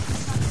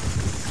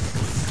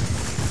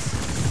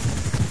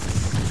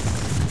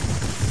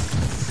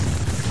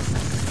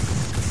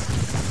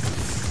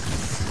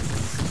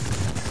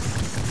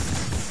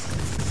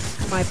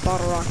 my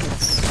bottle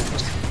rockets.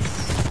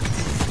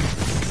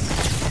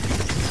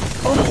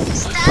 Oh,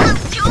 Stop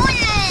doing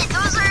it!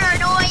 Those are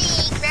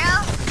annoying, bro.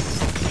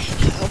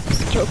 I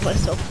almost killed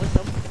myself with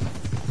them.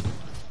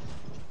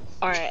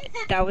 Alright,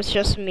 that was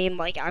just a meme,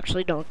 like,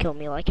 actually don't kill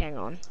me, like, hang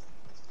on.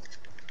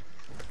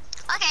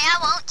 Okay, I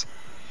won't.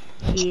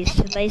 He's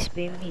a nice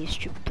beam, he's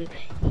true blue,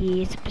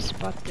 he's a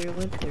spot through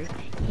and through,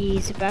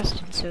 he's a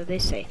bastard, so they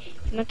say.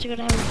 You're not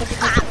gonna have a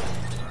funny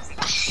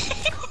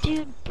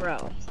dude,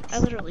 bro, I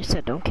literally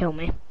said don't kill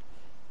me.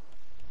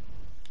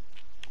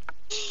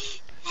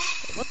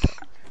 What the?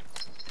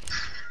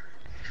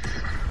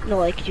 No,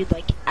 like, dude,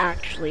 like,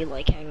 actually,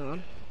 like, hang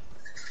on.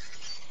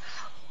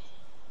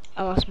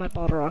 I lost my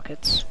bottle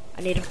rockets.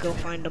 I need to go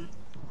find them.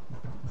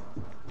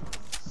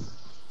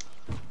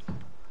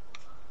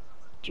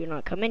 Do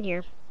not come in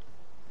here.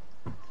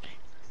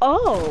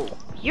 Oh,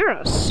 you're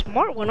a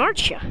smart one,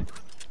 aren't you?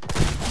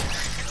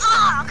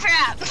 Oh,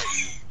 crap.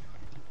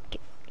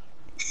 Get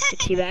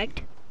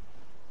teabagged.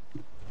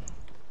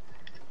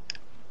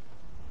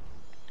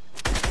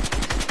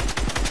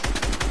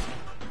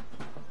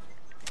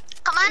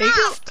 Come on There you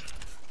go. out.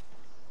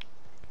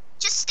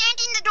 Just stand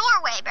in the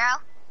doorway,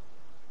 bro.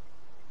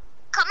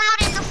 Come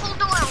out in the full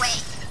doorway.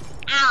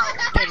 Ow.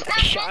 Get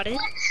shot it.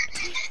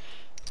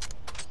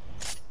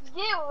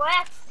 Get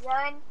wet,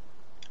 son.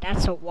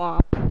 That's a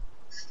wop.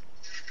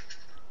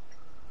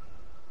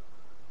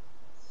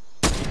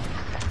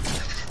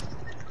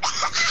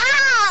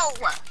 How?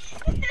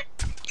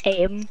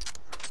 Aim.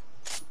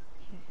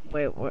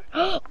 Wait, where?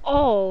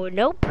 Oh,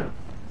 nope.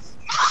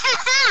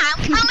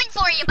 I'm coming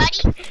for you,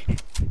 buddy.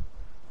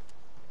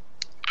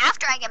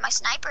 After I get my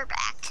sniper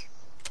back.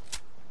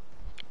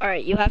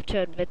 Alright, you have to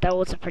admit that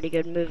was a pretty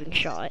good moving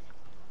shot.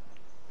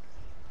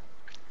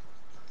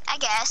 I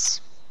guess.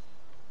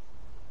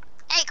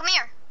 Hey, come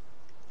here.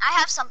 I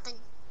have something.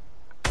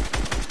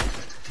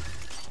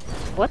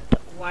 What the?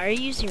 Why are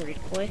you using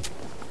redeploy?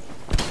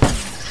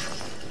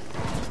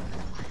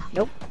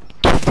 Nope.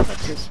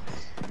 What's this?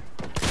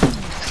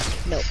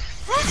 Nope.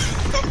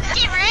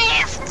 Get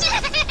riffed!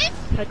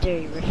 How dare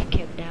you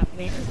kidnap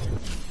me?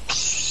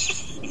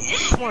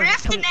 Come on,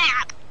 Rift the come,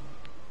 map.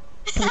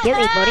 come get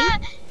me, buddy.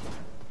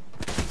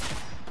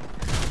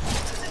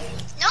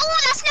 No,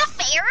 that's not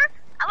fair.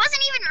 I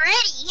wasn't even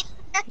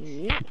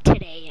ready. Not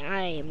today.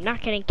 I am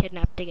not getting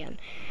kidnapped again.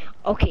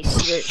 Okay,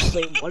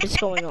 seriously, what is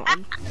going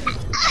on?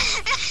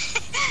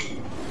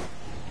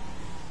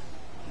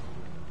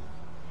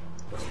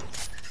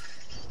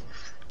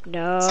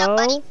 No.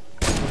 Somebody.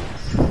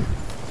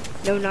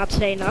 No, not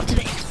today, not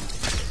today.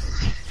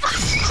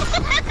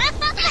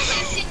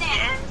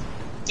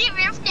 Get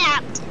rift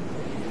napped.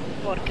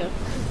 Vodka.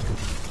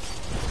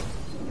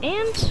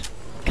 And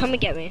come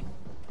and get me.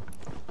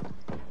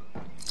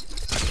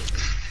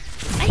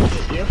 I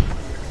hate you.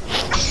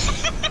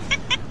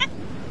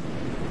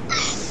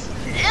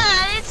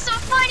 It's so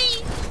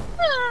funny.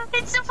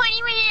 It's so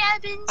funny when it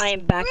happens. I am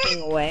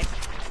backing away.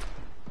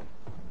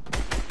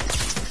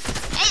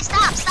 Hey,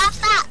 stop, stop,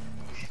 stop.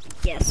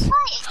 Yes.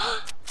 Why?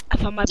 I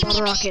found my Give me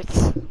bottle a minute.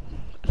 rockets.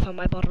 I found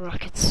my bottle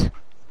rockets. Give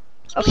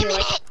me Okay, a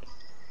like, minute.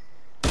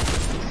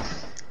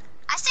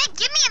 I said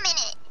give me a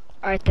minute.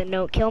 alright then,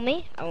 don't kill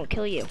me. I won't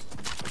kill you.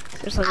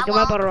 Just let me I get my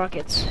won't. bottle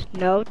rockets.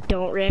 No,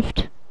 don't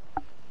rift.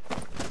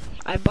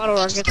 I have bottle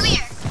Hey, rockets. just come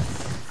here.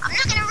 I'm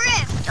not gonna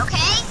rift,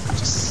 okay?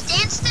 Just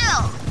stand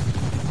still.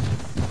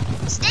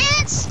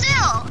 Stand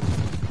still.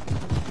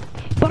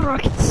 Bottle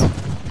rockets.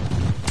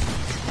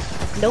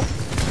 Nope.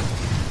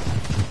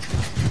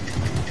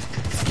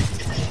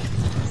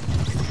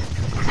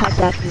 How'd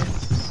that be?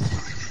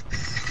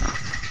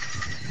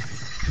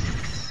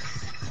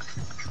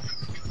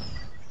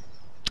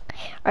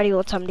 Alrighty,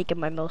 well, time to get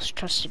my most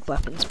trusted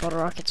weapons, bottle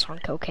rockets on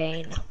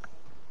cocaine.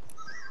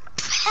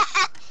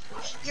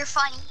 You're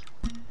funny.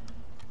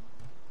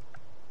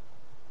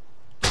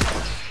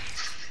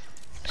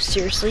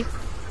 Seriously?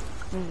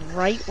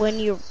 Right when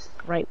you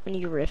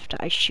rift,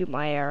 I shoot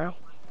my arrow.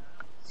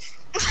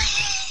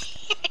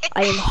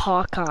 I am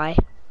Hawkeye.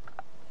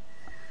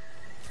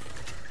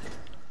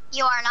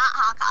 You are not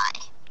Hawkeye.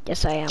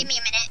 Yes, I am. Give me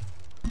a minute.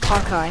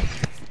 Hawkeye.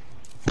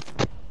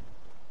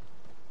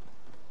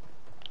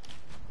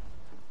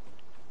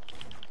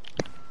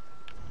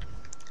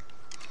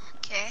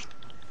 Okay.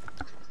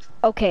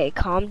 Okay,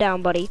 calm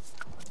down, buddy.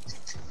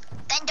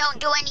 Then don't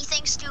do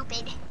anything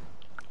stupid.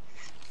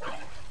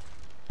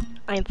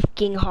 I'm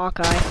fucking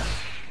Hawkeye.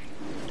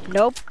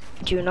 Nope,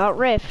 do not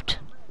rift.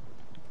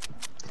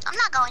 I'm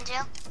not going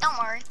to. Don't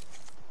worry.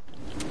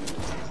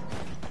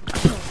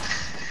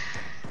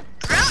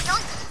 Bro,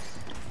 don't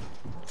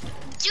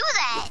do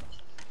that.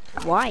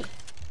 Why?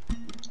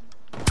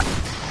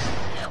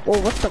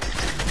 Well, what the?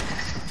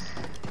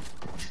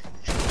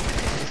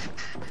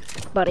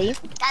 Buddy, I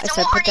That's a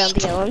said put down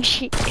the warning.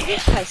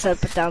 LMG. I said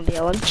put down the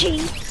LMG.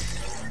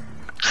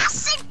 I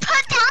said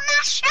put down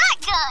that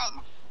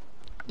shotgun.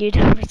 You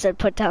never said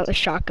put down the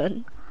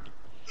shotgun.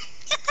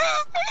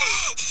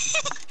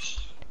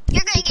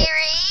 You're gonna get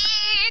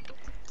raped.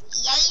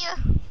 Yeah.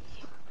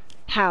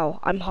 How?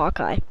 I'm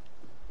Hawkeye.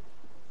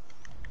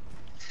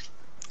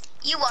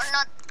 You are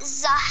not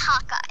the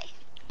Hawkeye.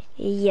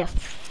 Yes,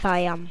 I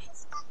am.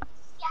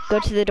 Go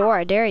to the door,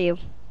 I dare you.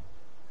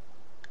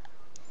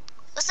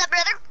 What's up,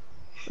 brother?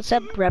 What's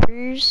up,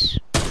 rappers?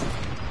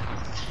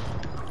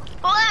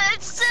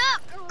 What's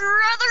up,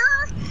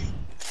 brother?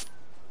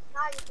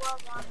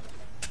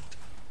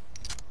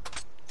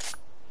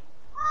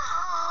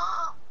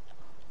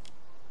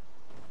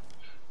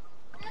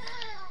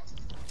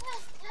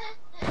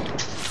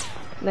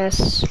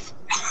 Miss.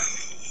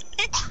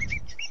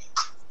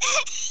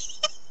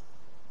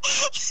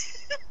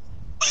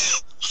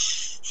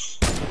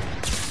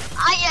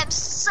 I am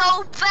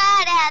so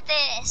bad at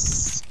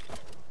this.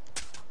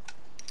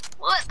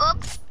 What,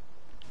 Bob?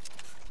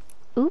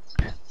 Oop.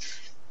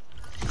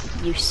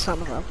 You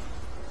son of a...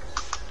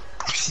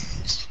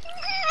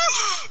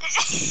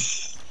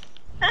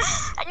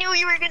 I knew what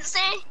you were gonna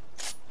say,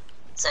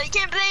 so you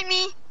can't blame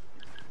me.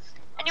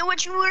 I knew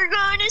what you were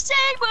gonna say,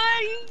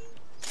 buddy.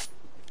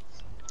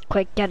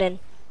 Quick, get in.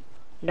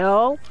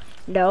 No,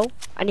 no,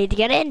 I need to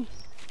get in.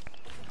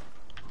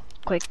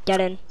 Quick,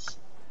 get in.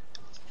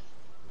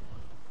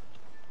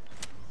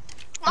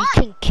 Come You on.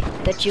 think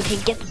that you can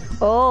get...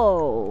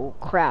 Oh,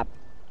 crap.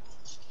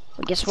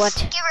 Well, guess what?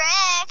 Get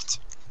wrecked.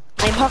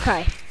 I'm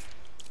Hawkeye.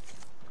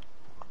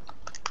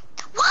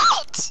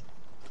 What?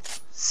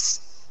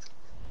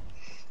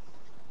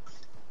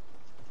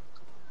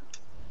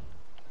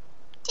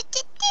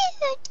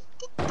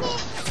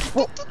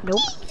 Oh, nope,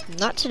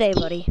 not today,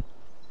 buddy.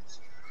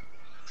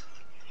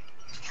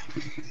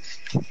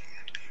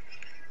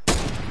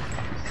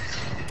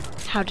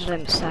 How did I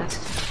miss that?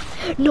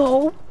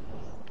 No!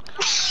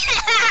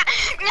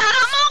 Not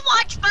on my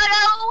watch,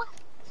 photo.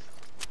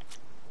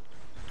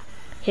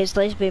 His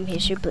laser beam,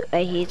 he's a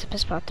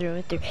best spot through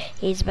and through.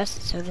 He's the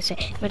best, so they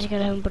say. Magic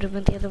got him, but it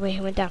went the other way.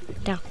 He went down,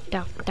 down,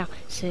 down, down.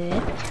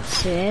 Sip,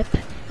 sip.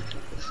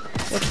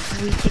 What do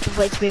we think of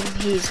laser beam?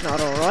 He's not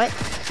alright.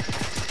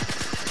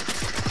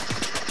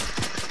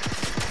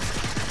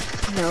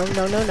 No,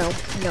 no, no, no.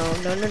 No,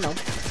 no, no, no.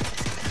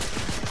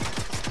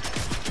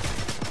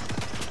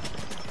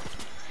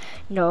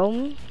 No.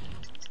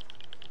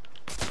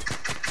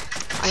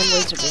 I'm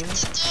laser beam.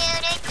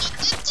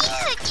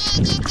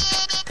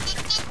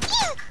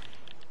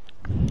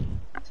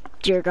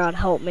 Dear God,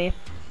 help me.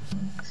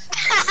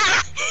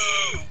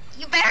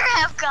 You better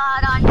have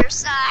God on your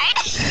side.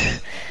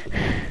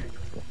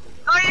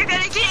 Or you're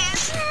gonna get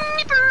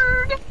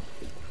snippered.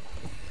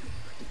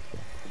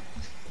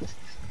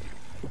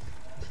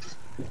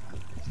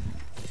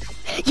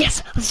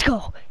 Yes, let's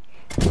go.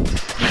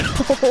 No,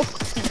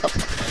 no.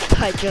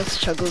 I just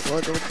struggled.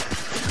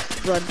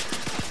 Run.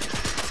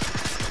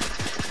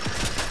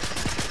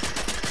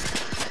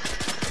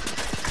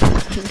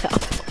 No.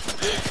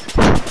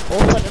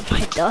 Oh, what have I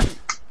done?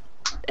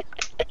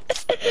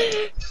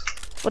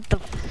 What the?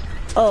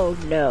 Oh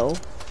no.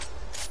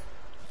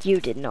 You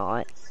did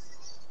not.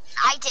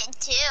 I did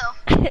too.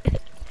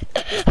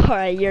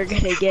 Alright, you're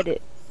gonna get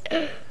it.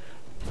 Come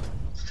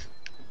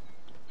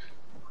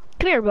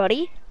here,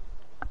 buddy.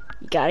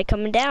 You got it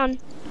coming down.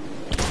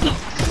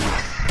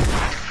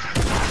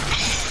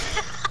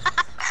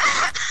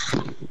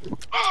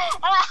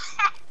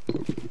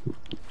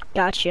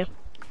 Gotcha.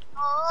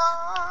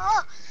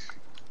 Oh.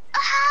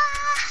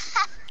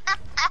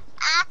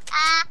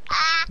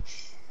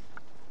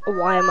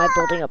 Why am I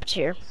building up a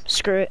tier?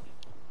 Screw it.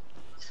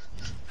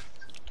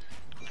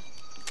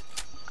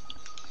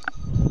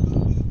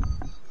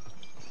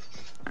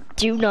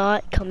 Do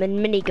not come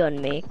and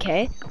minigun me,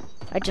 okay?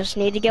 I just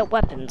need to get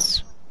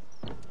weapons.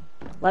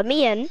 Let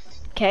me in,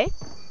 okay?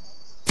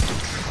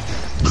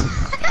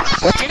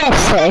 What did I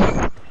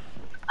say?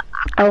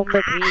 Oh,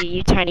 murder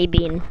you tiny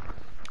bean.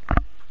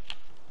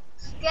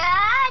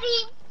 Got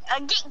it. I'll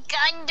get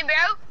gunned,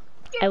 bro.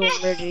 I will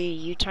murder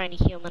you tiny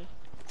human.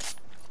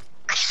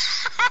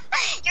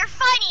 You're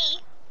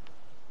funny.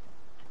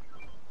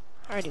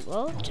 Alrighty,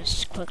 well,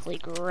 just quickly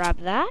grab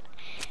that.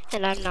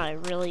 And I'm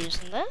not really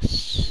using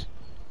this.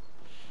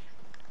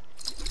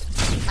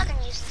 I'm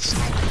gonna use this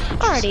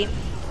sniper. Alrighty.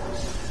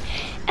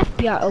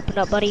 FBI, open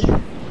up, buddy.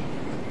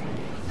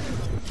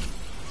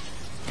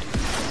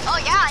 Oh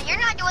yeah, you're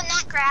not doing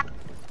that crap.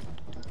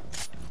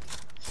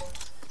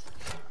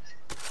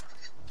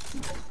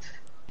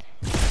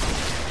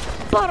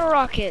 Bottle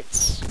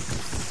rockets.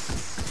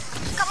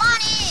 Come on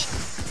in.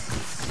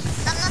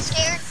 I'm not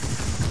scared.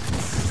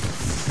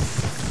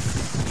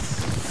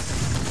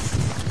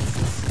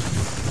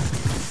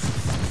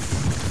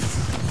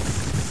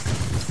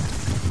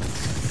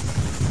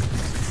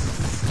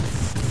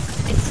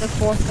 It's the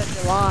 4th of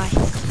July.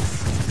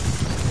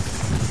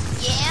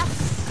 Yeah.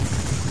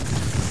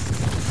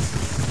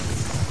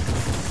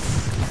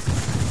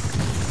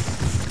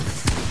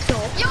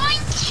 Don't.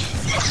 Yoink!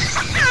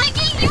 I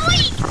get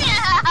yoinked!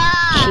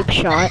 Cheap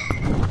shot.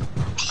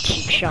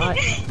 Cheap shot.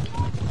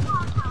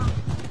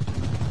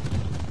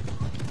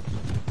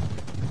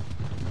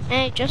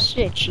 And it just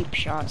did a cheap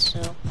shot,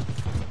 so.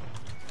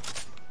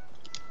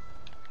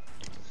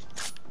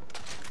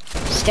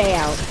 Stay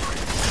out.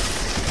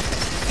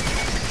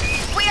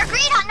 We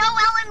agreed on no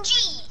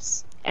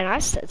LMGs. And I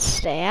said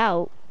stay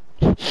out.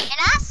 And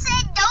I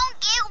said don't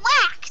get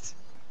whacked.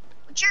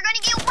 But you're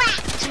gonna get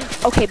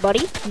whacked. Okay,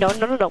 buddy. No,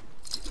 no, no, no.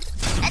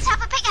 Let's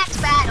have a pickaxe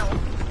battle.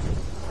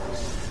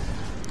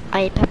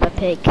 I ain't Peppa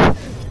Pig.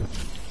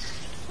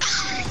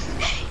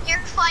 You're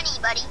funny,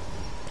 buddy.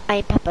 I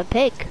ain't Peppa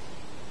Pig.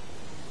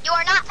 You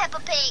are not Peppa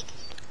Pig.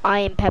 I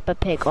am Peppa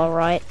Pig,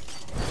 alright?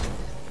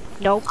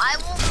 Nope. I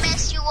will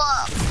mess you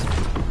up.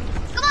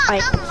 Come on,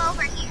 come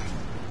over here.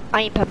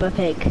 I ain't Peppa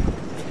Pig.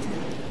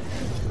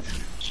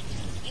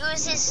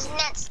 Use his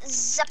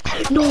nets,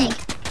 Peppa No!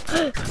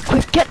 Pig.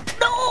 Quick, get,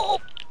 no!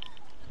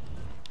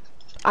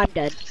 I'm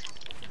dead.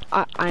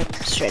 I'm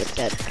straight up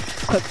dead.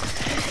 Quick.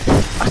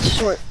 A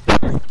short.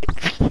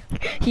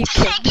 You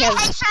can't Get get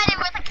headshotted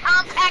with a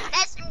compact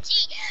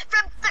SMG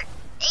from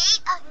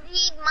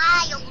 800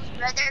 miles,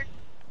 brother.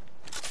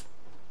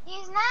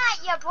 He's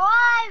not your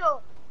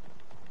brother.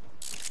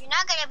 You're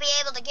not gonna be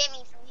able to get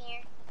me from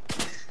here.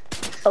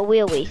 a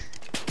wheelie.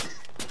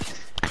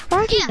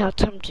 Already now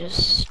time to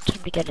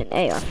get an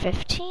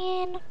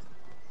AR-15.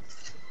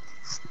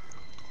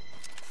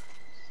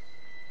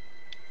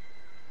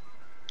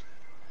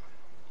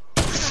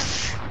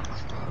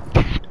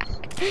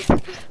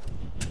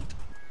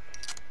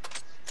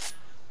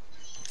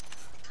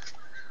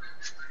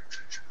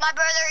 My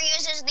brother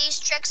uses these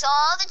tricks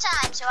all the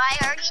time, so I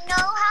already know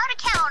how to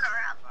counter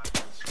them.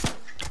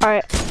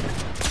 Alright.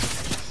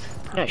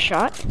 No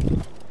shot.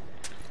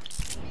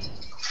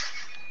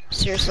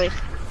 Seriously.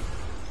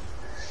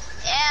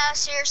 Yeah,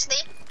 seriously.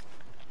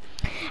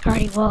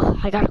 Alrighty, well,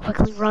 I gotta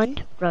quickly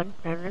run. Run.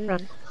 And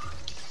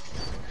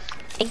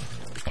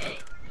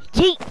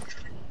yeet!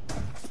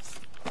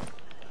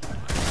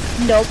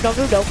 Nope.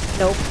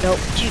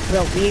 Dude,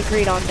 bro, we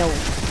agreed on no.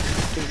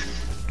 Dude.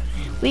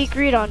 We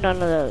agreed on none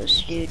of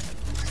those, dude.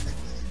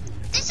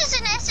 This is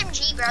an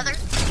SMG, brother.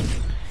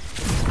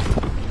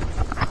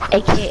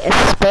 AKA a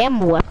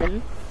spam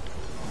weapon.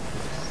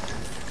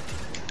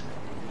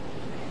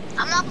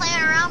 I'm not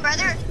playing around,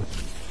 brother.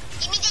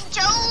 Give me the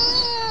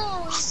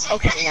toes.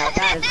 Okay, now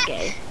that is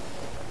gay.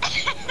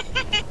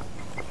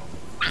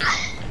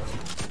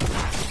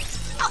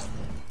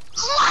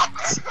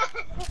 What?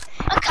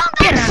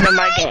 Get out of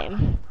my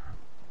game.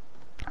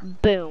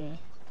 Boom.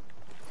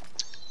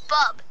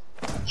 Bub,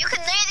 you can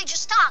literally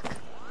just talk.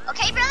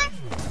 Okay, brother?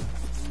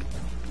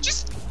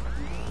 Just...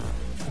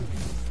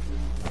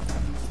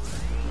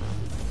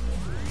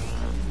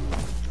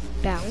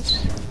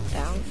 Bounce.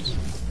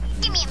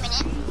 Give me a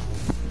minute.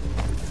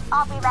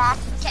 I'll be back,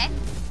 okay?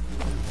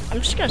 I'm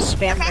just gonna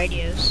spam Okay.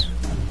 radios.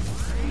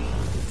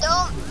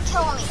 Don't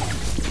kill me.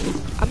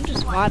 I'm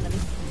just vibing.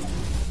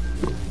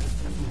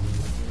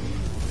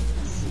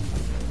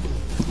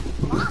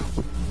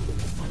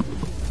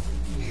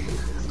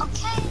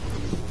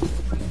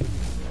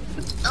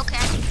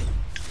 Okay.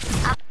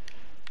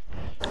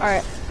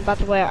 Alright, by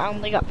the way, I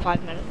only got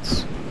 5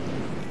 minutes.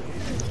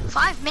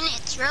 5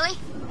 minutes, really?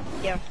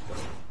 Yeah.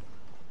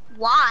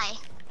 Why?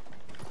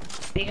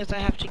 Because I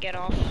have to get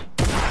off.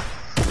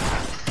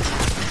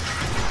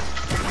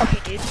 Okay,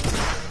 dude.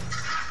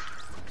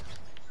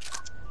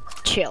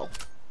 Chill.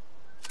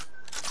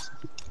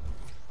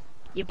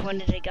 You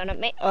pointed a gun at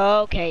me?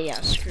 Okay,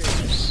 yeah, screw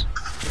this.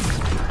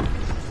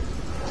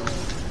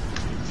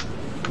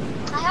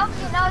 I hope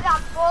you know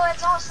that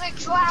bullets also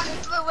travel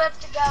through it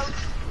to go.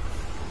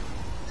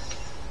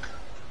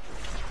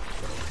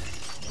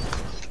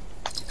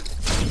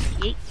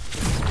 Yeet.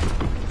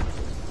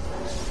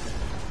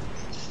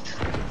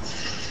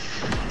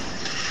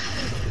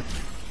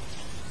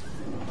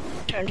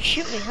 Trying to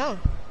shoot me, huh?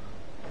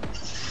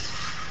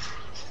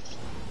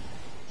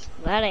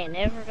 That ain't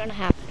never gonna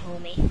happen,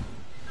 homie.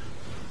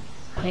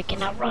 Quick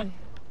and outrun.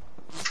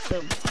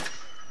 Boom.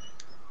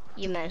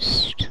 You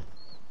missed.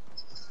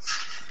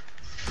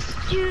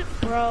 Dude,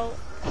 bro,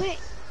 quit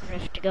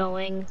rift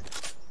going.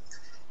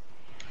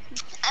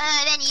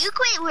 Then you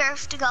quit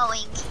rift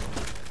going.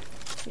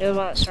 You're the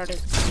one that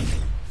started.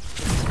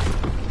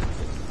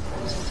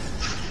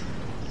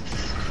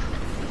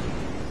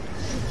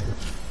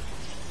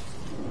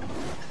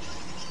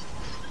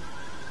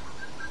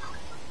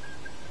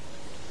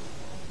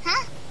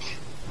 Huh?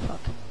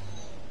 Fuck.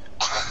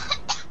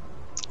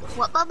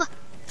 What, Bubba?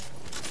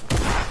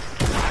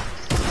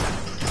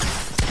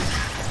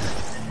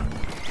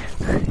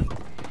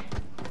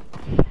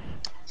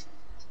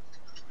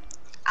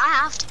 I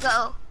have to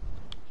go.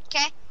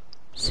 Okay?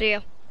 See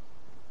ya.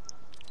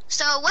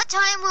 So what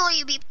time will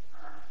you be?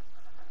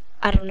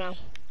 I don't know.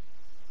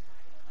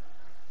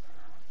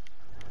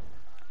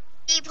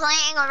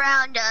 Playing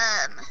around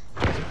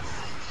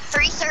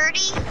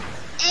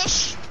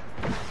 3:30-ish?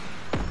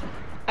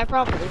 I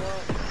probably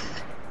won't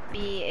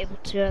be able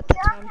to at the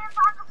time.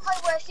 Play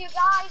with you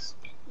guys.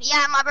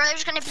 Yeah, my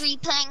brother's gonna be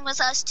playing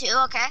with us too,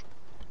 okay?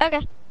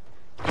 Okay.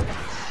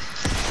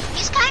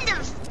 He's kind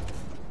of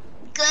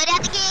good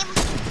at the game.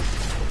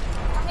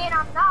 I mean,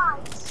 I'm not.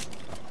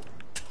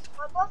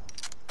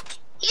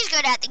 He's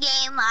good at the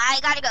game. I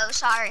gotta go,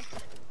 sorry.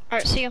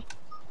 Alright, see you.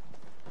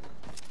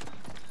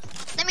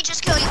 Let me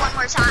just kill you one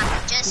more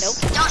time. Just Nope.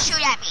 don't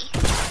shoot at me.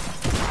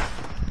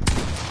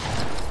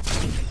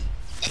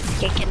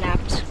 get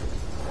kidnapped.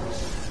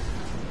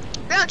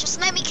 Bro, just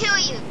let me kill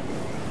you.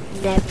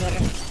 Never.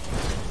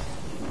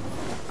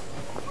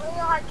 We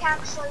like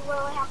actually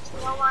really have to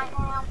go right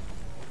now.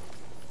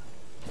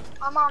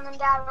 My mom and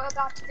dad are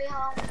about to be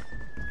home.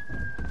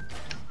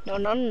 No,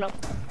 no, no, no.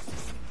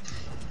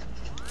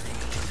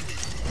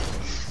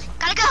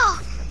 Gotta go.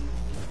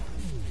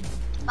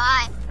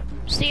 Bye.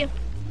 See you.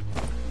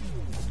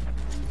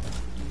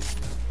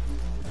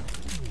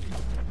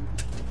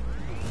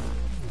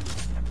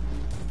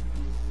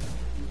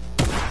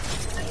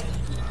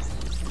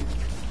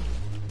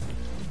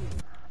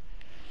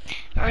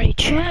 Alright,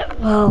 chat.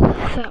 Well,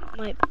 that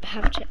might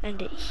have to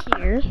end it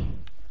here.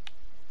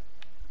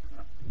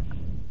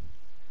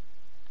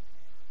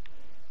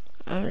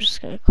 I'm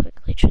just gonna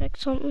quickly check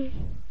something.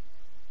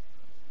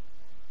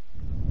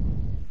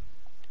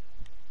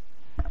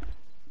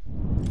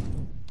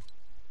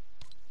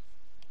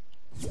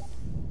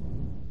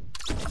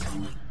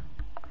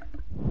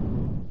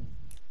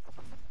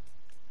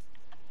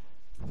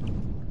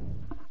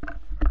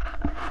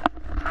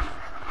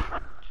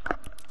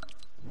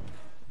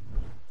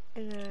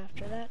 And then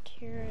after that,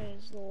 here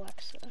is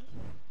Alexa.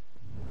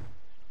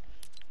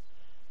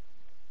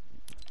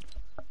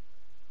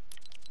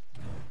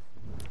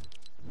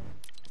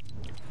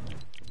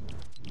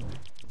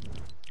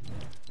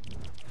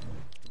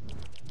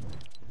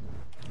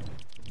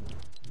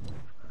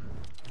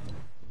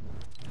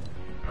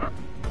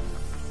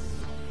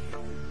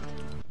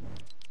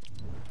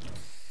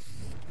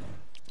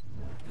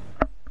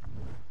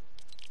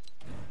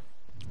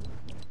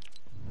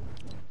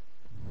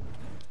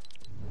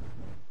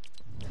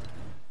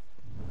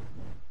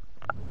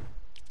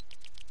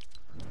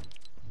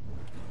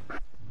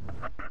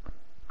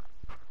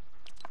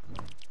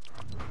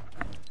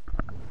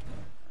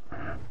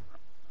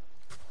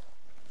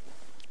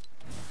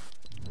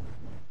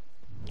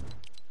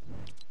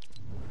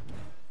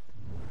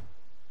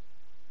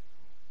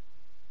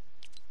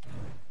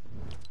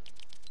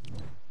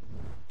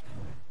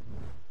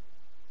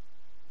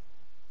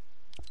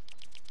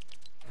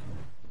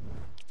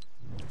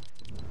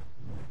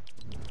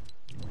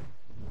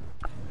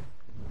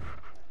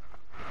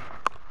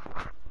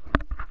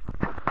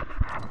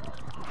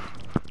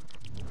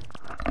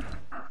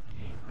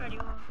 Alrighty,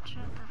 well,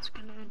 chat, that's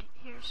gonna end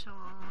it here, so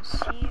I'll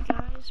see you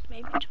guys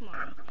maybe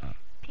tomorrow.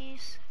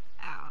 Peace.